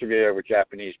a history there with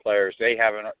Japanese players. They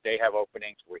have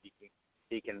openings where he can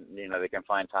they can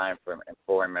find time for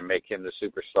him and make him the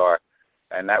superstar,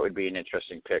 and that would be an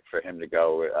interesting pick for him to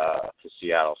go to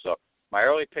Seattle. So my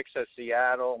early pick says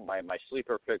Seattle. My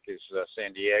sleeper pick is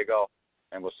San Diego,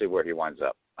 and we'll see where he winds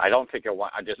up. I don't think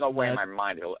there's no way in my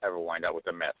mind he'll ever wind up with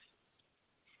the Mets.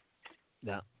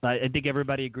 No, I think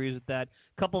everybody agrees with that.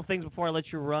 A couple of things before I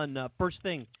let you run. First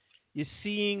thing, you're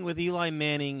seeing with Eli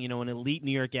Manning, an elite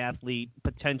New York athlete,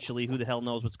 potentially, who the hell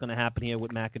knows what's going to happen here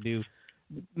with McAdoo,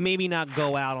 maybe not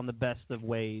go out on the best of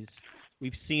ways.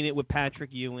 We've seen it with Patrick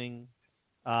Ewing.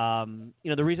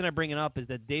 The reason I bring it up is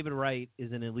that David Wright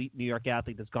is an elite New York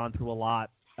athlete that's gone through a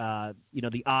lot.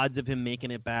 The odds of him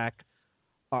making it back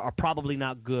are probably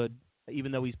not good,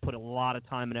 even though he's put a lot of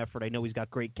time and effort. I know he's got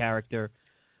great character.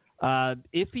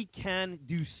 If he can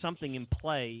do something in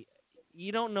play,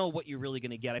 you don't know what you're really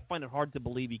going to get. I find it hard to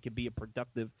believe he could be a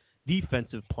productive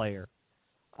defensive player.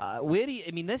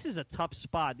 This is a tough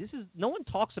spot. No one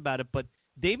talks about it, but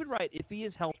David Wright, if he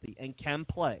is healthy and can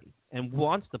play and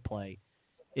wants to play,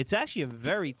 it's actually a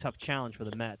very tough challenge for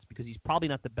the Mets because he's probably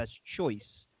not the best choice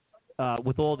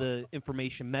with all the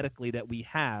information medically that we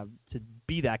have to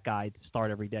be that guy to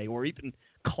start every day or even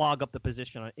clog up the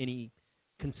position on any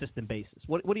consistent basis.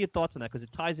 What are your thoughts on that? Because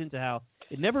it ties into how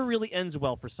it never really ends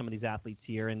well for some of these athletes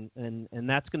here, and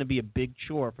that's going to be a big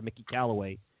chore for Mickey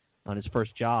Callaway on his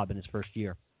first job in his first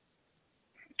year.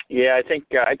 Yeah, I think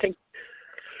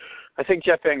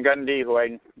Jeff Van Gundy, who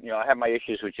I have my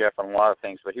issues with Jeff on a lot of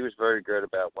things, but he was very good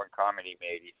about one comment he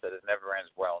made. He said it never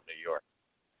ends well in New York,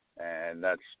 and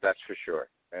that's for sure.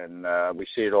 And we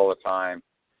see it all the time.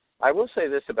 I will say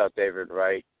this about David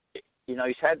Wright.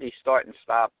 He's had these start and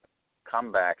stop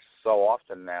comebacks so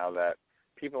often now that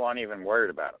people aren't even worried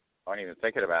about him, aren't even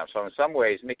thinking about him. So in some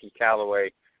ways, Mickey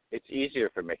Callaway, it's easier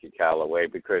for Mickey Callaway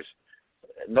because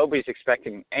nobody's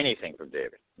expecting anything from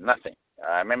David, nothing.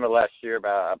 I remember last year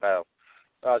about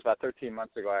 13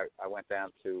 months ago. I went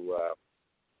down to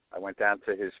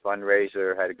his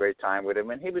fundraiser, had a great time with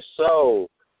him, and he was so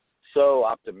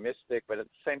optimistic. But at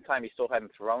the same time, he still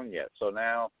hadn't thrown yet. So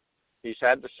now He's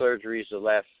had the surgeries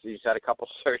he's had a couple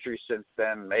surgeries since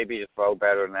then, maybe to throw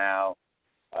better now.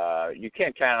 You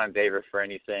can't count on David for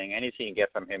anything. Anything you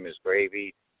get from him is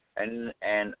gravy.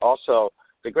 And also,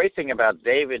 the great thing about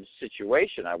David's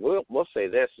situation, I will say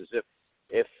this, is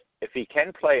if he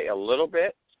can play a little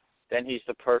bit, then he's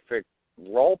the perfect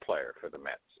role player for the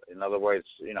Mets. In other words,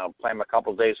 play him a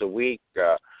couple days a week,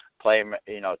 play him,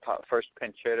 first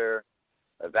pinch hitter,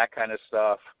 that kind of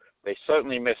stuff. They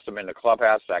certainly missed him in the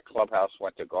clubhouse. That clubhouse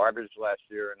went to garbage last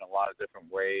year in a lot of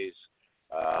different ways.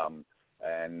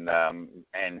 And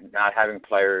not having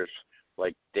players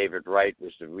like David Wright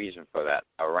was the reason for that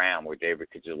around, where David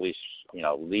could at least,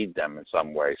 lead them in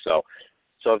some way. So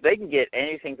if they can get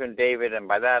anything from David, and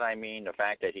by that I mean the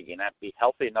fact that he can be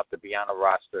healthy enough to be on a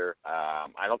roster,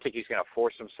 I don't think he's going to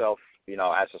force himself,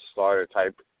 as a starter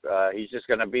type. He's just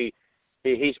going to be –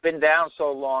 he's been down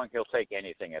so long, he'll take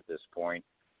anything at this point.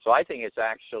 So I think it's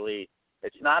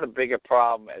not a bigger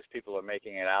problem as people are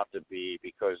making it out to be,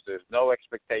 because there's no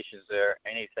expectations there.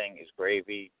 Anything is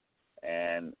gravy,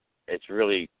 and it's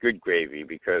really good gravy,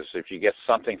 because if you get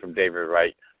something from David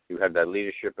Wright, you have that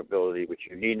leadership ability, which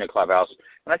you need in the clubhouse.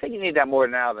 And I think you need that more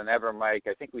now than ever, Mike.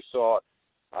 I think we saw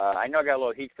I know I got a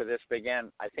little heat for this, but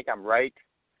again, I think I'm right.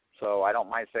 So I don't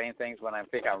mind saying things when I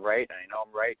think I'm right, and I know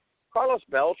I'm right. Carlos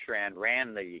Beltran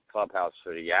ran the clubhouse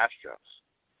for the Astros.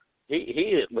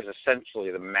 He was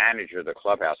essentially the manager of the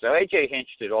clubhouse. Now, A.J. Hinch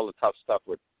did all the tough stuff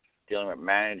with dealing with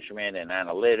management and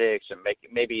analytics and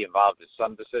maybe involved in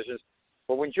some decisions.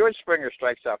 But when George Springer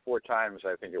strikes out 4 times,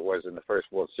 I think it was in the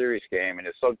first World Series game, and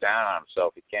is so down on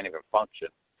himself he can't even function,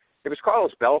 it was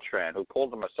Carlos Beltran who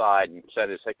pulled him aside and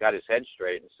got his head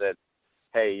straight and said,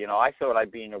 hey, I thought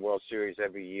I'd be in the World Series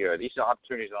every year. These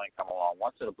opportunities only come along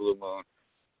once in a blue moon.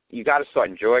 You got to start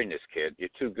enjoying this, kid. You're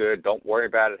too good. Don't worry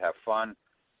about it. Have fun.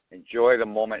 Enjoy the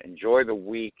moment. Enjoy the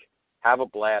week. Have a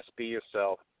blast. Be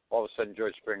yourself. All of a sudden,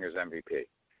 George Springer's MVP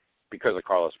because of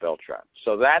Carlos Beltran.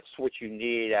 So that's what you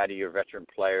need out of your veteran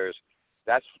players.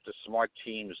 That's what the smart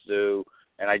teams do.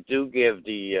 And I did give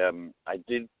the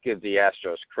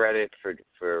Astros credit for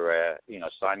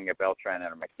signing a Beltran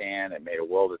and a McCann. It made a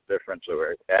world of difference. So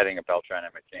we're adding a Beltran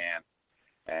and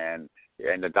McCann,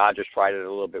 and the Dodgers tried it a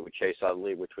little bit with Chase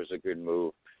Utley, which was a good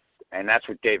move. And that's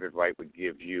what David Wright would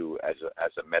give you as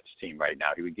a Mets team right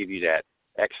now. He would give you that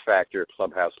X factor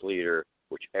clubhouse leader,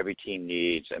 which every team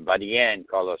needs. And by the end,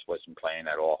 Carlos wasn't playing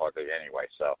at all hardly anyway.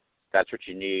 So that's what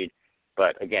you need.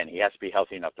 But again, he has to be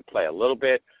healthy enough to play a little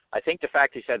bit. I think the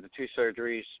fact he's had the 2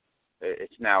 surgeries,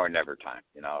 it's now or never time.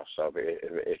 So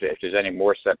if there's any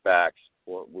more setbacks,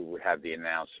 we would have the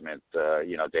announcement.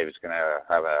 David's going to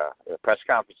have a press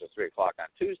conference at 3:00 on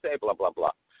Tuesday. Blah blah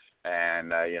blah.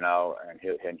 And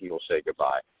and he will say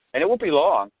goodbye. And it won't be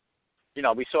long.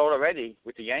 We saw it already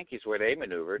with the Yankees where they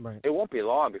maneuvered. Right. It won't be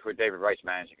long before David Wright's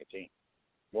managing a team.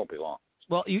 It won't be long.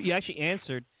 Well, you actually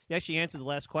answered the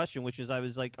last question, which is, I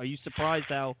was like, are you surprised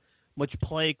how much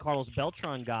play Carlos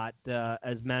Beltran got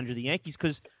as manager of the Yankees?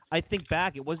 Because I think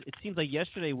back, it seems like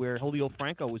yesterday where Julio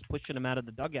Franco was pushing him out of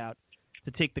the dugout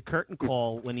to take the curtain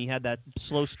call when he had that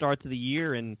slow start to the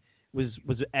year and was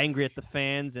angry at the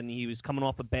fans, and he was coming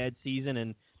off a bad season,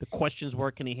 and the questions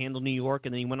were, can he handle New York?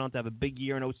 And then he went on to have a big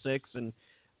year in 2006. And,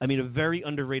 I mean, a very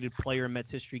underrated player in Mets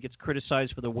history, gets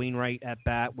criticized for the Wainwright at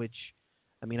bat, which,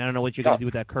 I mean, I don't know what you're going to do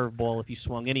with that curveball if you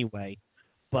swung anyway.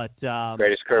 But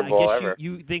greatest curveball ever.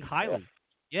 You think highly.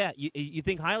 Yeah, you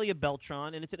think highly of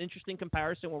Beltran, and it's an interesting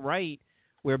comparison with Wright,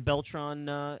 where Beltran,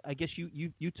 I guess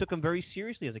you took him very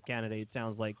seriously as a candidate, it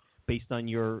sounds like, based on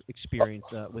your experience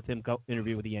with him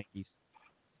interview with the Yankees.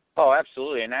 Oh,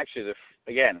 absolutely. And actually,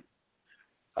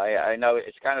 I know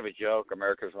it's kind of a joke,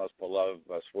 America's most beloved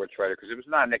sports writer, because it was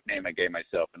not a nickname I gave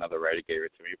myself. Another writer gave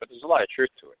it to me. But there's a lot of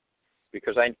truth to it,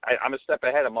 because I'm a step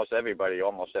ahead of most everybody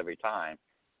almost every time,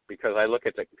 because I look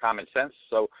at the common sense.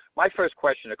 So my first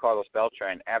question to Carlos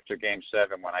Beltran after Game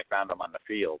 7, when I found him on the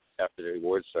field after the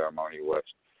awards ceremony, was,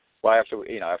 well, after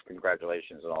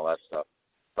congratulations and all that stuff.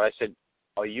 But I said,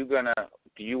 do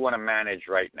you want to manage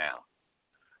right now?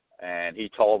 And he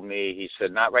told me, he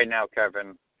said, not right now,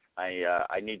 Kevin.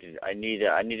 I need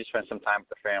to spend some time with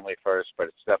the family first, but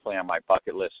it's definitely on my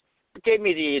bucket list. It gave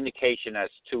me the indication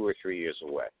that's 2 or 3 years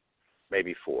away,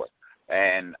 maybe 4.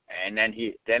 And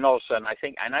then all of a sudden, I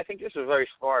think this was very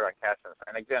smart on Cashman.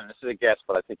 And again, this is a guess,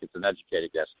 but I think it's an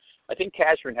educated guess. I think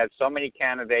Cashman had so many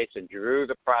candidates and drew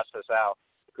the process out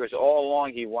because all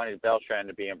along he wanted Beltran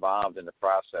to be involved in the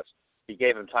process. He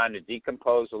gave him time to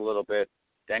decompose a little bit,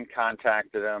 then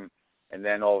contacted him, and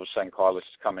then all of a sudden Carlos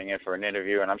is coming in for an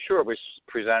interview. And I'm sure it was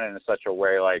presented in such a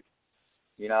way like,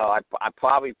 I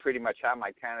probably pretty much have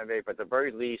my candidate, but at the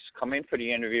very least, come in for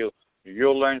the interview.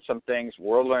 You'll learn some things.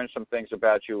 We'll learn some things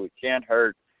about you. It can't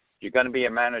hurt. You're going to be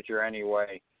a manager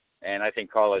anyway. And I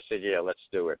think Carlos said, yeah, let's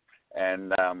do it.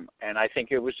 And I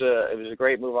think it was a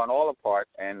great move on all the part.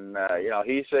 And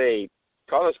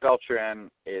Carlos Beltran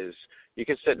is, you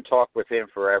can sit and talk with him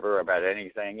forever about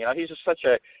anything. He's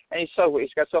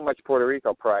he's got so much Puerto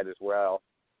Rico pride as well.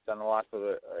 Done a lot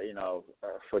for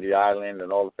the island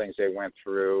and all the things they went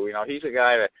through. He's a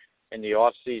guy that in the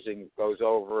off season goes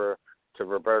over to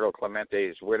Roberto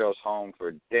Clemente's widow's home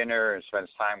for dinner and spends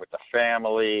time with the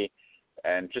family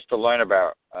and just to learn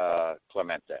about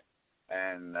Clemente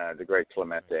and the great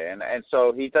Clemente. And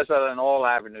so he does that in all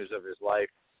avenues of his life.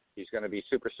 He's going to be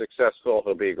super successful.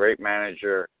 He'll be a great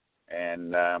manager.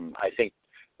 And I think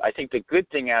the good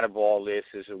thing out of all this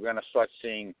is we're going to start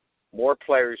seeing more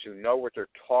players who know what they're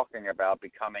talking about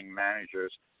becoming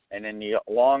managers. And in the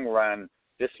long run,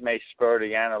 this may spur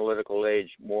the analytical age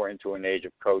more into an age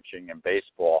of coaching in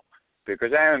baseball,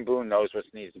 because Aaron Boone knows what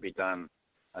needs to be done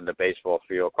on the baseball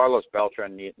field. Carlos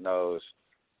Beltran knows.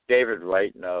 David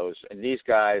Wright knows. And these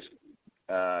guys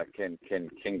can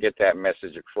get that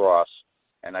message across.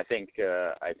 And I think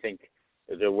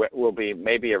there will be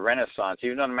maybe a renaissance,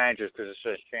 even on the managers, because it's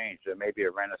just changed. There may be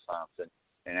a renaissance in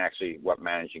actually what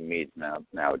managing means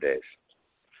nowadays.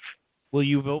 Will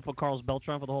you vote for Carlos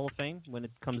Beltran for the Hall of Fame when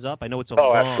it comes up? I know it's a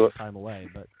long time away,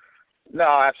 but no,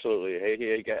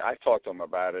 absolutely. I talked to him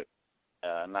about it.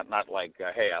 Not like,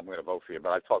 hey, I'm going to vote for you,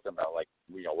 but I talked to him about, like,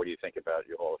 what do you think about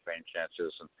your Hall of Fame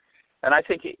chances? And I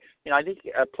think I think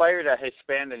a player that has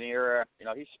spanned an era.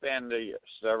 He spanned the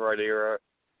steroid era.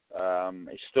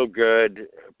 He's still good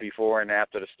before and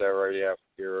after the steroid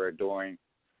era. Doing.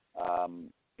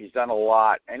 He's done a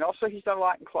lot, and also he's done a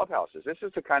lot in clubhouses. This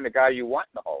is the kind of guy you want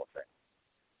in the Hall of Fame.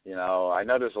 I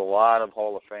know there's a lot of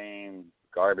Hall of Fame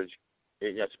garbage.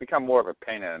 It's become more of a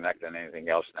pain in the neck than anything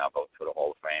else now, voting for the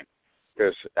Hall of Fame.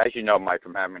 Because, as you know, Mike,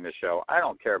 from having this show, I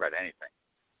don't care about anything.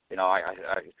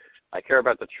 I care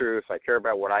about the truth. I care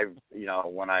about what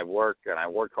when I work, and I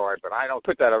work hard, but I don't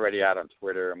put that already out on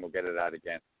Twitter, and we'll get it out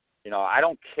again. I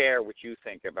don't care what you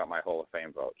think about my Hall of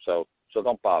Fame vote, so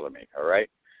don't bother me, all right?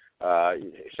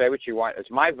 Say what you want.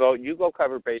 It's my vote. You go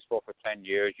cover baseball for 10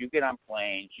 years. You get on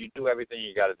planes. You do everything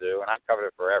you got to do, and I've covered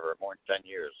it forever, more than 10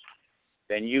 years.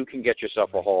 Then you can get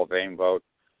yourself a Hall of Fame vote.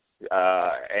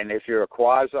 And if you're a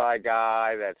quasi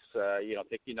guy that's,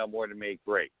 think you know more than me,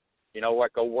 great. You know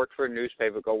what? Go work for a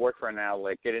newspaper. Go work for an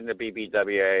outlet. Get in the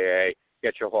BBWAA.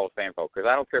 Get your Hall of Fame vote, because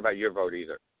I don't care about your vote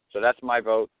either. So that's my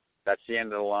vote. That's the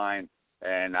end of the line,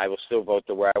 and I will still vote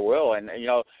the way I will. And, it's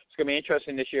going to be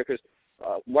interesting this year because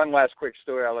one last quick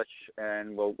story I'll let you,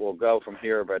 and we'll go from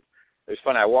here. But it was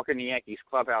funny. I walk in the Yankees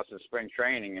clubhouse in spring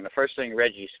training, and the first thing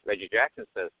Reggie Jackson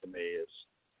says to me is,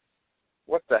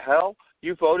 "What the hell?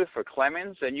 You voted for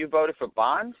Clemens and you voted for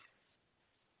Bonds?"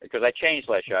 Because I changed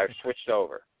last year. I switched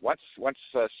over. Once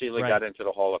Seeley got into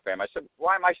the Hall of Fame, I said,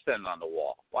 "Why am I standing on the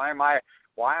wall? Why am I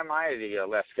the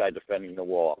last guy defending the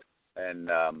wall?" And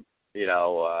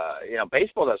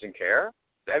baseball doesn't care.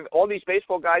 All these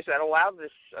baseball guys that allowed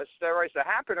this steroids to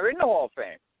happen are in the Hall of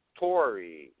Fame.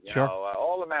 Torrey,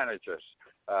 all the managers,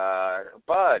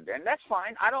 Bud, and that's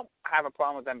fine. I don't have a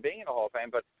problem with them being in the Hall of Fame,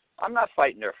 but I'm not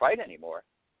fighting their fight anymore.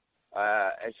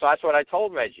 And so that's what I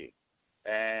told Reggie.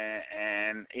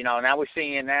 And now we're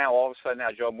seeing it now. All of a sudden now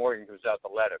Joe Morgan comes out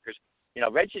the letter because,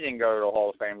 Reggie didn't go to the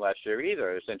Hall of Fame last year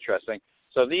either. It's interesting.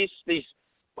 So these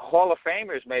Hall of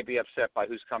Famers may be upset by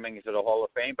who's coming into the Hall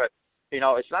of Fame, but,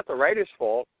 it's not the writer's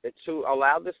fault. It's who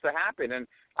allowed this to happen. And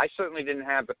I certainly didn't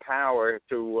have the power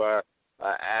to,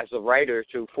 as a writer,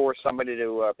 to force somebody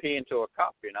to pee into a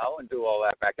cup, and do all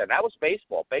that back then. That was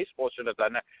baseball. Baseball should have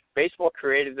done that. Baseball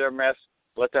created their mess.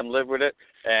 Let them live with it.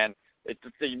 And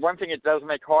the one thing it does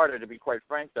make harder, to be quite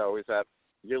frank, though, is that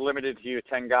you're limited to your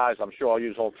 10 guys. I'm sure I'll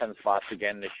use all 10 spots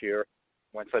again this year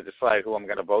once I decide who I'm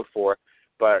going to vote for.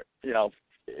 But,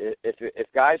 if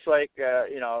guys like,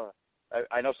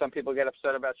 I know some people get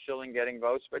upset about Schilling getting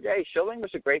votes, but, hey, Schilling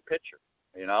was a great pitcher,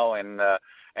 and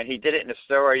he did it in the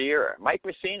steroid era. Mike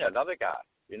Messina, another guy,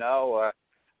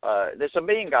 there's a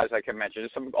million guys I can mention.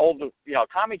 There's some old,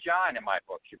 Tommy John in my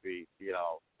book should be,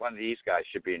 one of these guys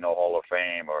should be in the Hall of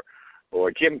Fame,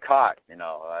 or Jim Cott,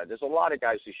 there's a lot of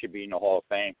guys who should be in the Hall of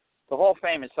Fame. The Hall of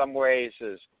Fame in some ways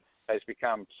has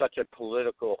become such a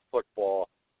political football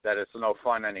that it's no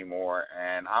fun anymore,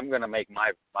 and I'm going to make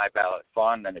my ballot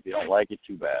fun, and if you don't like it,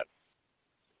 too bad.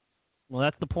 Well,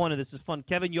 that's the point of this. Is fun.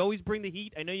 Kevin, you always bring the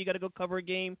heat. I know you got to go cover a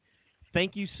game.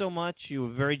 Thank you so much. You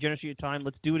were very generous with your time.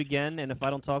 Let's do it again, and if I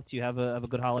don't talk to you, have a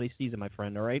good holiday season, my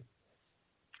friend, all right?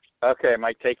 Okay,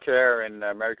 Mike, take care, and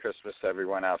Merry Christmas to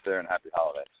everyone out there, and Happy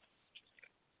Holidays.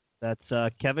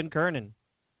 That's Kevin Kernan,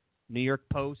 New York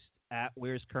Post, at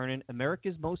Where's Kernan,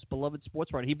 America's most beloved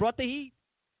sports writer. He brought the heat.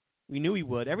 We knew he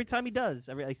would. Every time he does.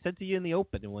 I said to you in the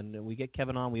open, when we get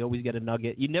Kevin on, we always get a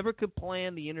nugget. You never could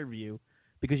plan the interview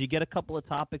because you get a couple of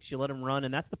topics, you let him run,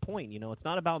 and that's the point. It's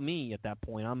not about me at that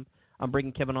point. I'm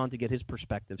bringing Kevin on to get his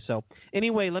perspective. So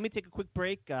anyway, let me take a quick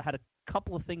break. I had a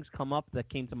couple of things come up that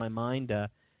came to my mind that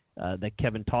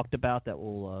Kevin talked about that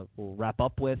we'll wrap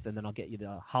up with, and then I'll get you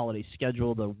the holiday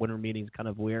schedule, the winter meetings, kind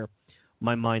of where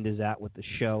my mind is at with the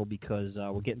show, because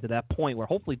we're getting to that point where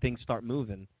hopefully things start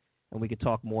moving and we could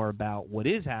talk more about what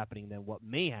is happening than what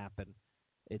may happen.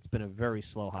 It's been a very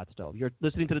slow hot stove. You're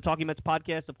listening to the Talking Mets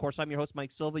podcast. Of course, I'm your host,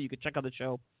 Mike Silva. You can check out the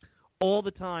show all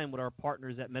the time with our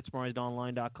partners at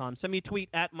MetsMemorizedOnline.com. Send me a tweet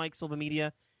at Mike Silva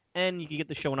Media, and you can get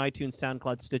the show on iTunes,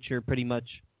 SoundCloud, Stitcher, pretty much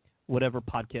whatever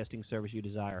podcasting service you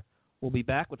desire. We'll be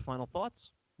back with final thoughts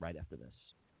right after this.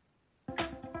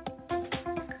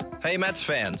 Hey, Mets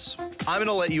fans. I'm going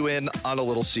to let you in on a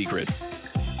little secret.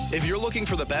 If you're looking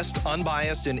for the best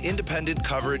unbiased and independent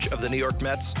coverage of the New York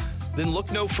Mets, then look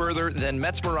no further than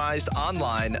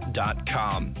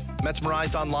MetsMemorizedOnline.com.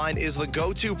 Metsmerized Online is the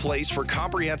go-to place for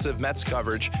comprehensive Mets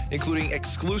coverage, including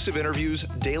exclusive interviews,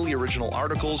 daily original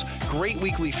articles, great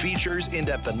weekly features,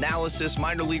 in-depth analysis,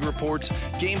 minor league reports,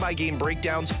 game-by-game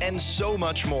breakdowns, and so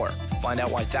much more. Find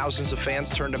out why thousands of fans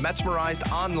turn to Metsmerized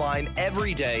Online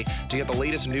every day to get the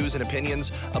latest news and opinions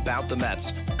about the Mets.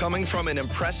 Coming from an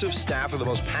impressive staff of the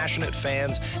most passionate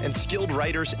fans and skilled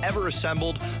writers ever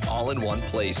assembled, all in one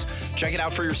place. Check it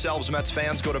out for yourselves, Mets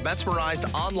fans. Go to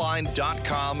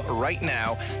MetsmerizedOnline.com right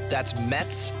now. That's Mets,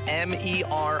 MERIZED,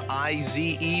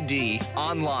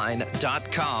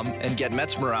 online.com, and get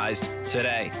Metsmerized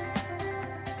today.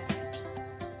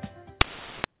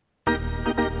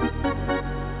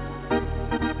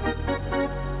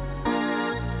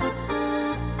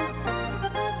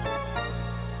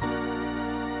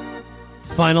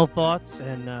 Final thoughts,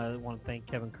 and I want to thank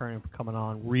Kevin Kernan for coming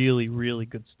on. Really, really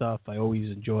good stuff. I always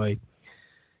enjoy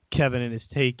Kevin and his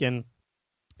take, and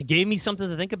it gave me something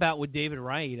to think about with David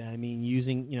Wright. I mean,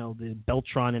 using the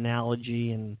Beltran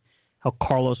analogy and how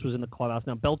Carlos was in the clubhouse.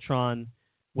 Now, Beltran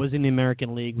was in the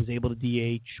American League, was able to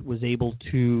DH, was able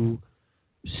to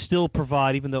still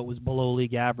provide, even though it was below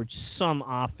league average, some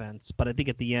offense. But I think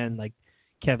at the end, like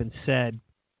Kevin said,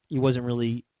 he wasn't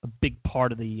really a big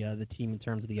part of the team in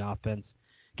terms of the offense.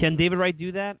 Can David Wright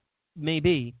do that?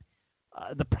 Maybe.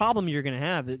 The problem you're going to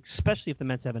have, especially if the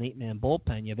Mets have an 8-man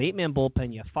bullpen, you have 8-man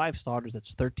bullpen, you have 5 starters, that's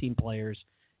 13 players.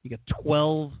 You got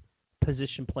 12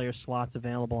 position player slots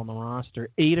available on the roster.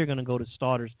 8 are going to go to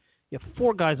starters. You have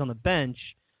 4 guys on the bench.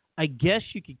 I guess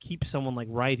you could keep someone like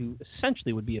Wright, who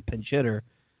essentially would be a pinch hitter.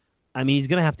 I mean, he's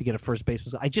going to have to get a first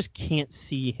baseman. I just can't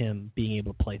see him being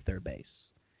able to play third base.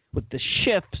 With the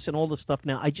shifts and all the stuff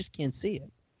now, I just can't see it.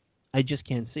 I just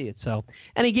can't see it. So,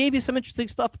 and he gave you some interesting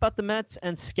stuff about the Mets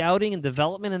and scouting and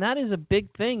development, and that is a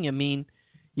big thing. I mean,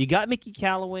 you got Mickey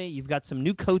Callaway. You've got some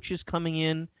new coaches coming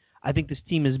in. I think this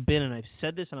team has been, and I've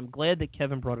said this, and I'm glad that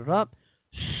Kevin brought it up,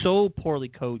 so poorly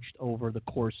coached over the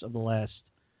course of the last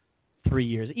 3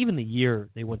 years. Even the year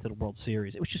they went to the World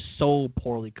Series, it was just so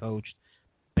poorly coached.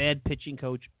 Bad pitching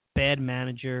coach, bad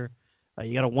manager.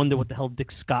 You got to wonder what the hell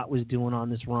Dick Scott was doing on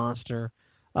this roster.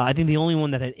 I think the only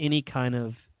one that had any kind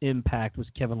of impact was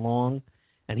Kevin Long,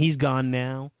 and he's gone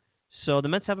now. So the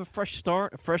Mets have a fresh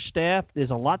start, a fresh staff. There's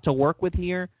a lot to work with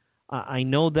here. I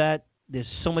know that there's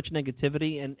so much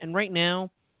negativity, and right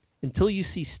now, until you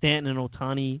see Stanton and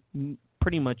Ohtani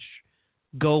pretty much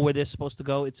go where they're supposed to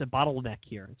go, it's a bottleneck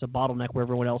here. It's a bottleneck where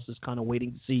everyone else is kind of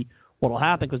waiting to see what will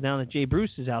happen, because now that Jay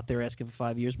Bruce is out there asking for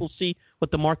 5 years, we'll see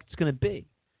what the market's going to be.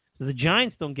 So the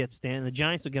Giants don't get Stanton, the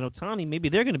Giants don't get Ohtani, maybe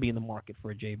they're going to be in the market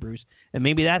for a Jay Bruce, and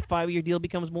maybe that 5-year deal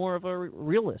becomes more of a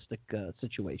realistic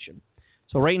situation.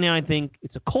 So right now I think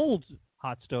it's a cold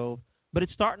hot stove, but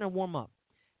it's starting to warm up.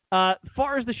 As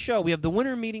far as the show, we have the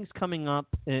winter meetings coming up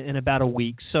in about a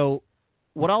week. So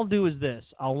what I'll do is this.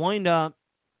 I'll wind up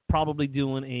probably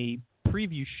doing a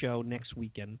preview show next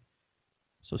weekend.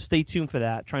 So stay tuned for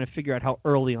that, trying to figure out how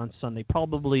early on Sunday,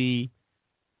 probably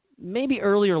maybe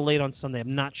early or late on Sunday.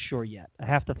 I'm not sure yet. I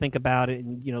have to think about it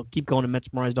and, keep going to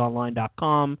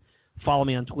MetsMemorizedOnline.com. Follow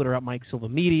me on Twitter at Mike Silva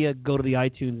Media. Go to the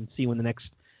iTunes and see when the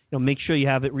next, make sure you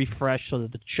have it refreshed so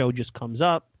that the show just comes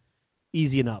up.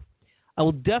 Easy enough. I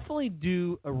will definitely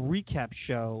do a recap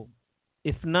show,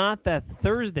 if not that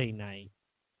Thursday night,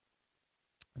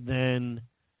 then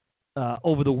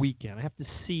over the weekend. I have to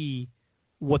see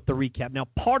what the recap. Now,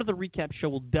 part of the recap show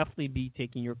will definitely be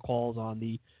taking your calls on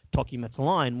the Talking Mets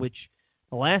line, which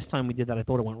the last time we did that, I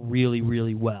thought it went really,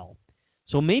 really well.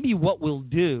 So maybe what we'll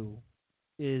do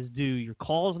is do your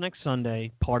calls next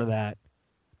Sunday, part of that,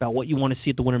 about what you want to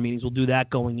see at the winter meetings. We'll do that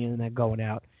going in and that going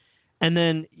out. And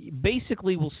then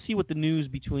basically we'll see what the news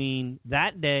between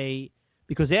that day,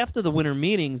 because after the winter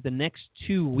meetings, the next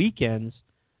 2 weekends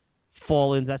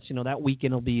fall in. That's, that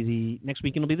weekend will be next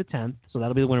weekend will be the 10th, so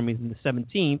that'll be the winter meeting, the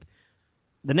 17th.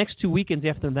 The next 2 weekends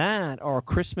after that are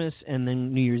Christmas and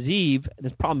then New Year's Eve.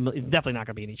 It's definitely not going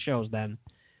to be any shows then.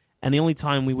 And the only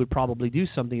time we would probably do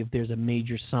something if there's a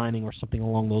major signing or something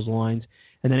along those lines.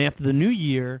 And then after the new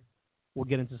year, we'll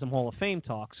get into some Hall of Fame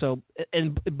talk. So,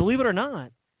 and believe it or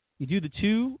not, you do the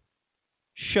 2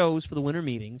 shows for the winter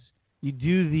meetings, you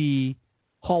do the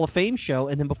Hall of Fame show,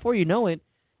 and then before you know it,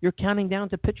 you're counting down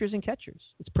to pitchers and catchers.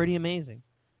 It's pretty amazing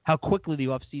how quickly the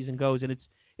offseason goes. And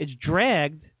it's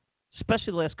dragged,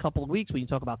 especially the last couple of weeks when you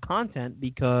talk about content,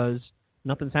 because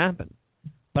nothing's happened.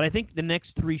 But I think the next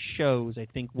 3 shows,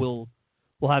 we'll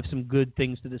have some good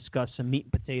things to discuss, some meat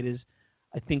and potatoes.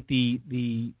 I think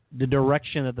the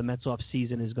direction that the Mets off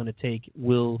season is going to take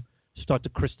will start to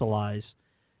crystallize.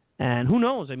 And who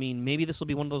knows? I mean, maybe this will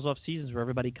be one of those off seasons where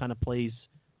everybody kind of plays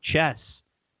chess,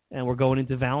 and we're going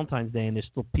into Valentine's Day, and there's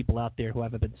still people out there who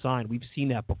haven't been signed. We've seen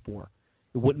that before.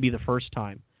 It wouldn't be the first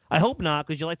time. I hope not,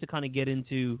 because you like to kind of get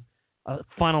into a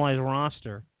finalized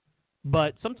roster.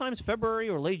 But sometimes February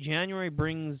or late January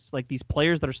brings like these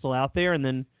players that are still out there, and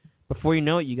then before you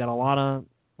know it, you got a lot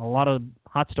of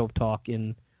hot stove talk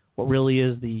in what really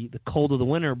is the cold of the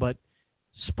winter. But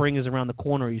spring is around the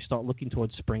corner. You start looking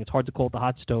towards spring. It's hard to call it the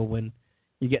hot stove when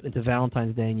you get into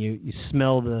Valentine's Day and you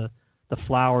smell the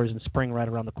flowers and spring right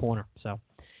around the corner. So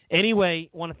anyway,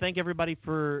 I want to thank everybody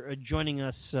for joining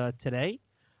us today.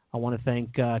 I want to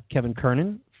thank Kevin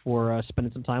Kernan for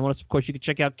spending some time with us. Of course, you can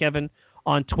check out Kevin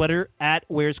on Twitter at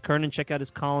Where's Kernan. Check out his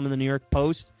column in the New York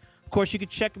Post. Of course, you can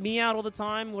check me out all the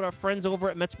time with our friends over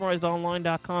at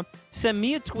MetsMemorizedOnline.com. Send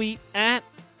me a tweet at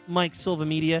Mike Silva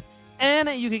Media, and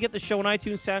you can get the show on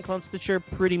iTunes, SoundCloud, Stitcher,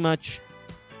 pretty much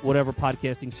whatever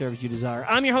podcasting service you desire.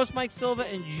 I'm your host, Mike Silva.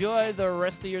 Enjoy the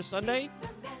rest of your Sunday.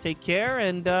 Take care,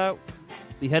 and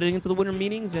be heading into the winter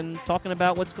meetings and talking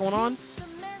about what's going on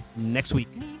next week.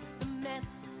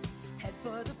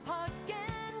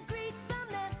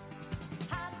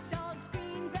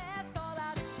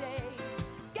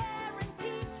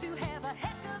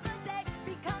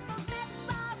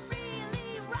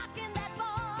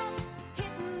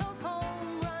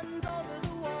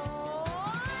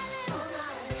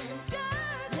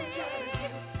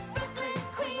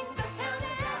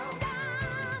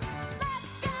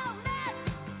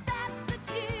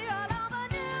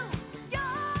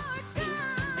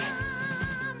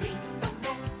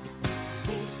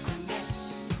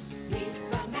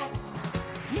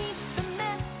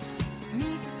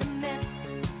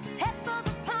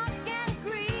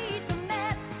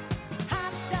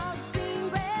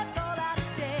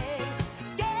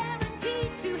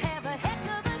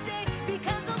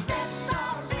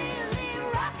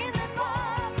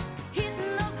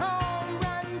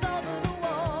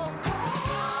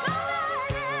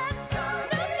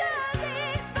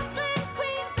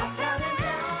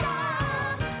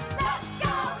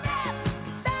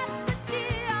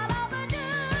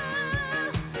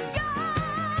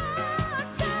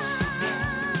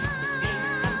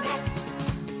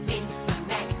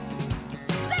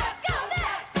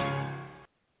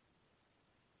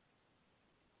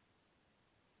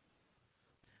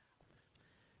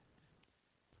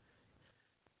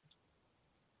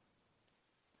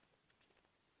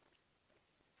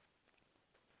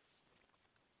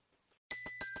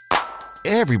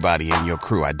 Everybody in your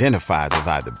crew identifies as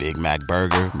either Big Mac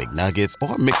Burger, McNuggets,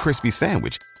 or McCrispy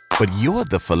Sandwich. But you're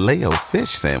the Filet-O-Fish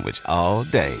Sandwich all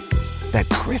day. That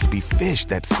crispy fish,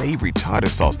 that savory tartar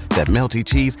sauce, that melty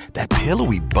cheese, that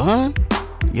pillowy bun.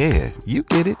 Yeah, you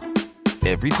get it.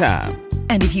 Every time.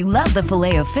 And if you love the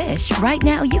Filet-O-Fish, right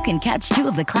now you can catch 2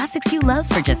 of the classics you love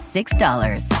for just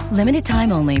 $6. Limited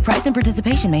time only. Price and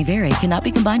participation may vary. Cannot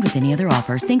be combined with any other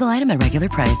offer. Single item at regular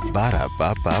price.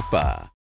 Ba-da-ba-ba-ba.